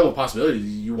of the realm of possibility.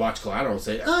 You watch Collateral and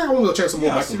say, I want to go check some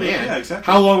more Michael Mann. Yeah, exactly.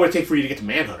 How long would it take for you to get to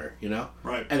Manhunter?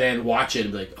 Right. And then watch it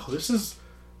and be like, oh, this is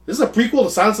a prequel to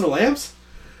Silence of the Lambs.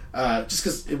 Just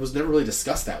because it was never really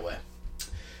discussed that way.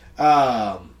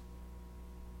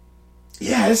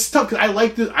 Yeah, it's tough because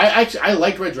I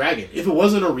liked Red Dragon. If it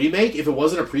wasn't a remake, if it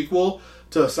wasn't a prequel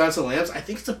to Silence of the Lambs, I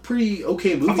think it's a pretty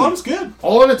okay movie. I thought it was good.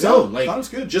 All on its own. I thought it was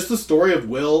good. Just the story of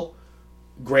Will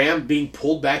Graham being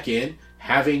pulled back in,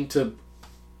 having to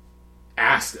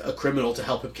ask a criminal to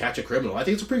help him catch a criminal. I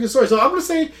think it's a pretty good story. So I'm going to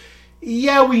say,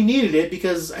 yeah, we needed it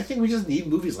because I think we just need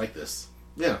movies like this.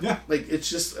 Yeah. Like, it's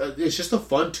just a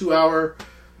fun 2-hour...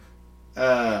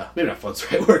 maybe not fun's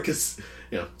the right word because,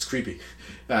 it's creepy.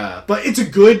 But it's a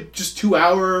good, just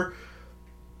 2-hour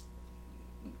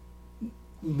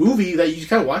movie that you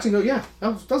kind of watch and go, yeah,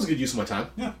 that was a good use of my time.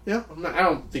 Yeah. I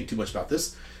don't think too much about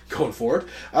this going forward.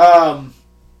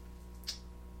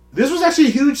 This was actually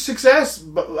a huge success.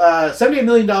 $78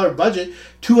 million budget,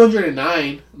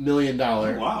 $209 million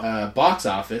box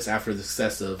office after the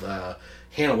success of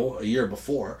Hannibal a year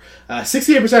before.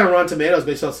 68% on Rotten Tomatoes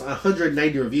based on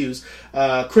 190 reviews.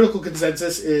 Critical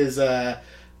consensus is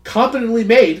competently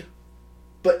made,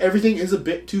 but everything is a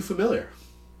bit too familiar.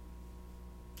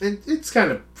 And it's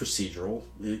kind of procedural,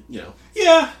 Yeah.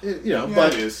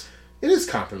 But it is. It is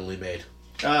competently made.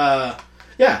 So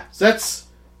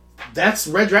that's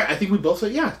Red Dragon. I think we both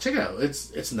said, yeah, check it out.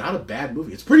 It's not a bad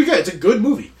movie. It's pretty good. It's a good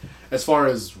movie as far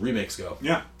as remakes go.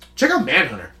 Yeah. Check out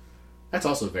Manhunter. That's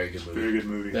also a very good movie. Very good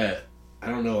movie. That I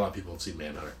don't know a lot of people have seen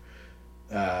Manhunter.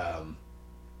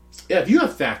 If you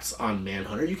have facts on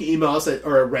Manhunter, you can email us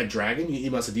or Red Dragon. You can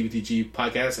email us at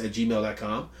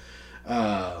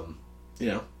dbtgpodcast@gmail.com.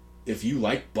 If you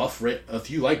like Buff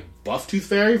Tooth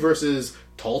Fairy versus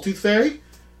Tall Tooth Fairy,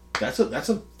 that's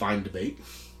a fine debate.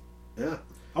 Yeah.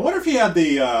 I wonder if he had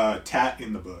the tat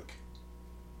in the book,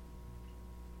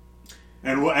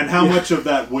 and how much of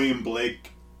that William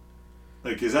Blake,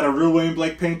 like, is that a real William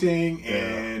Blake painting,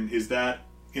 and is that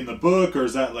in the book, or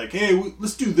is that like, hey,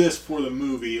 let's do this for the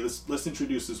movie, let's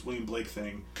introduce this William Blake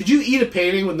thing? Could you eat a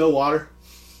painting with no water?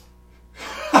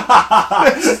 No,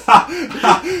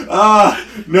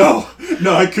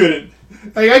 I couldn't.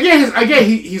 Like, I get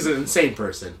he's an insane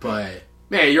person, but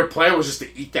man, your plan was just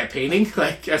to eat that painting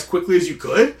like as quickly as you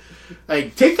could.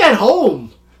 Like, take that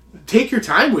home, take your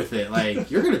time with it.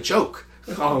 Like, you're gonna choke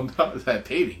on that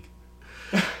painting.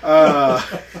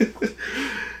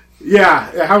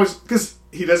 Yeah, how was because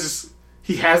he does this?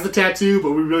 He has the tattoo,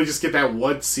 but we really just get that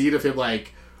one scene of him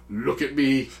like, look at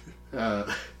me.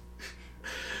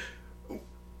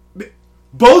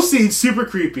 Both scenes super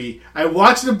creepy. I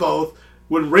watched them both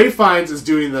when Ray Fiennes is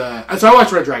doing the. So I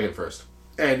watched Red Dragon first,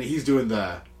 and he's doing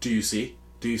the. Do you see?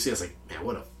 I was like, man,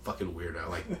 what a fucking weirdo!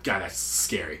 Like, God, that's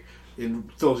scary.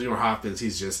 In Philip Seymour Hoffman,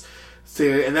 he's just.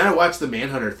 And then I watched the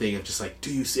Manhunter thing of just like,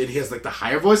 do you see? And he has like the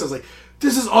higher voice. I was like,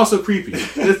 this is also creepy.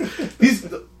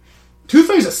 Tooth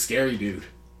Fairy's a scary dude.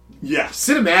 Yeah,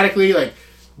 cinematically, like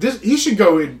this, he should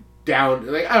go in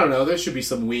down. Like, I don't know, there should be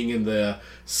some wing in the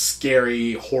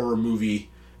scary horror movie.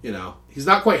 He's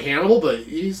not quite Hannibal, but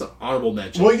he's an honorable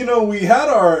mention. Well, we had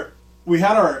our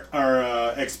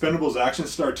Expendables action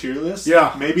star tier list.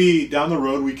 Yeah, maybe down the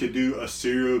road we could do a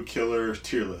serial killer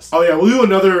tier list. Oh yeah, we'll do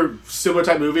another similar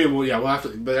type movie, and we'll have to.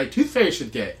 But like, Tooth Fairy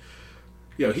should get.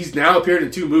 He's now appeared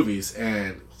in 2 movies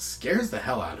and scares the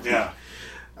hell out of me. Yeah.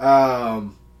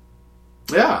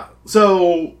 Yeah.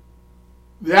 So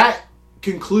that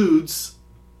concludes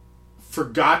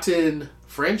Forgotten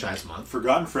Franchise Month.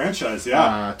 Forgotten Franchise,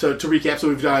 yeah. To recap, so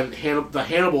we've done the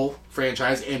Hannibal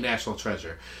franchise and National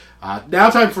Treasure. Now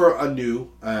time for a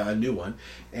new one,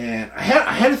 and I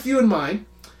had a few in mind.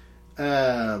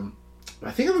 I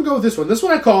think I'm gonna go with this one. This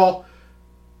one I call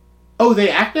 "Oh,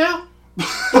 They Act Now."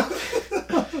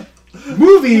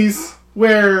 Movies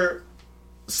where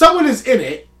someone is in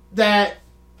it that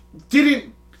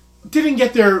didn't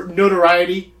get their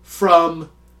notoriety from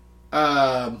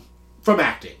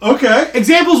acting. Okay.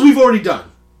 Examples we've already done.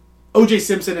 O.J.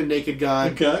 Simpson and Naked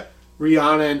Gun. Okay.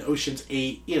 Rihanna and Ocean's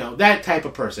 8. That type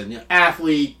of person.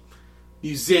 Athlete,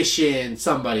 musician,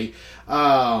 somebody.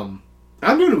 I'm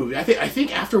doing a movie. I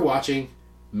think after watching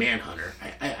Manhunter,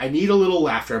 I need a little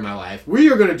laughter in my life.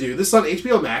 We are going to do, this is on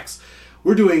HBO Max,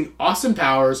 we're doing Austin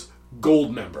Powers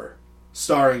Goldmember,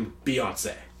 starring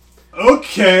Beyonce.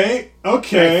 Okay. I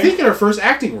think in her first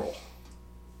acting role.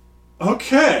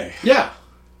 Okay. Yeah.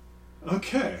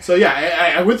 Okay. So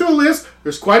yeah, I went through a list.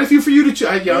 There's quite a few for you to choose.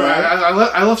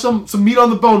 I left some meat on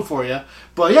the bone for you.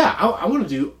 But yeah, I want to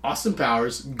do Austin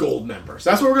Powers Gold Member. So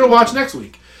that's what we're going to watch next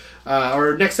week.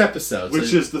 Or next episode.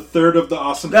 Which is the third of the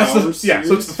Austin That's Powers series?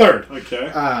 so it's the third.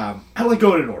 Okay. I like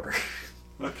going in order.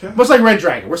 Okay. Much like Red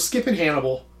Dragon. We're skipping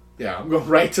Hannibal. Yeah, I'm going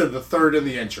right to the third in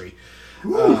the entry.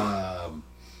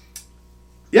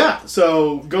 Yeah,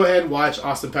 so go ahead and watch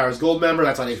Austin Powers Gold Member.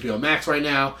 That's on HBO Max right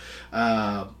now.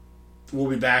 We'll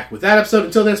be back with that episode.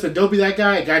 Until then, it's been Don't Be That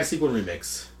Guy, a Guide to Sequel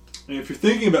Remix. And if you're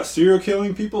thinking about serial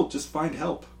killing people, just find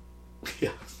help.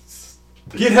 Yeah.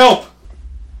 Get help!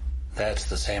 That's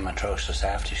the same atrocious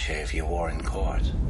aftershave you wore in court.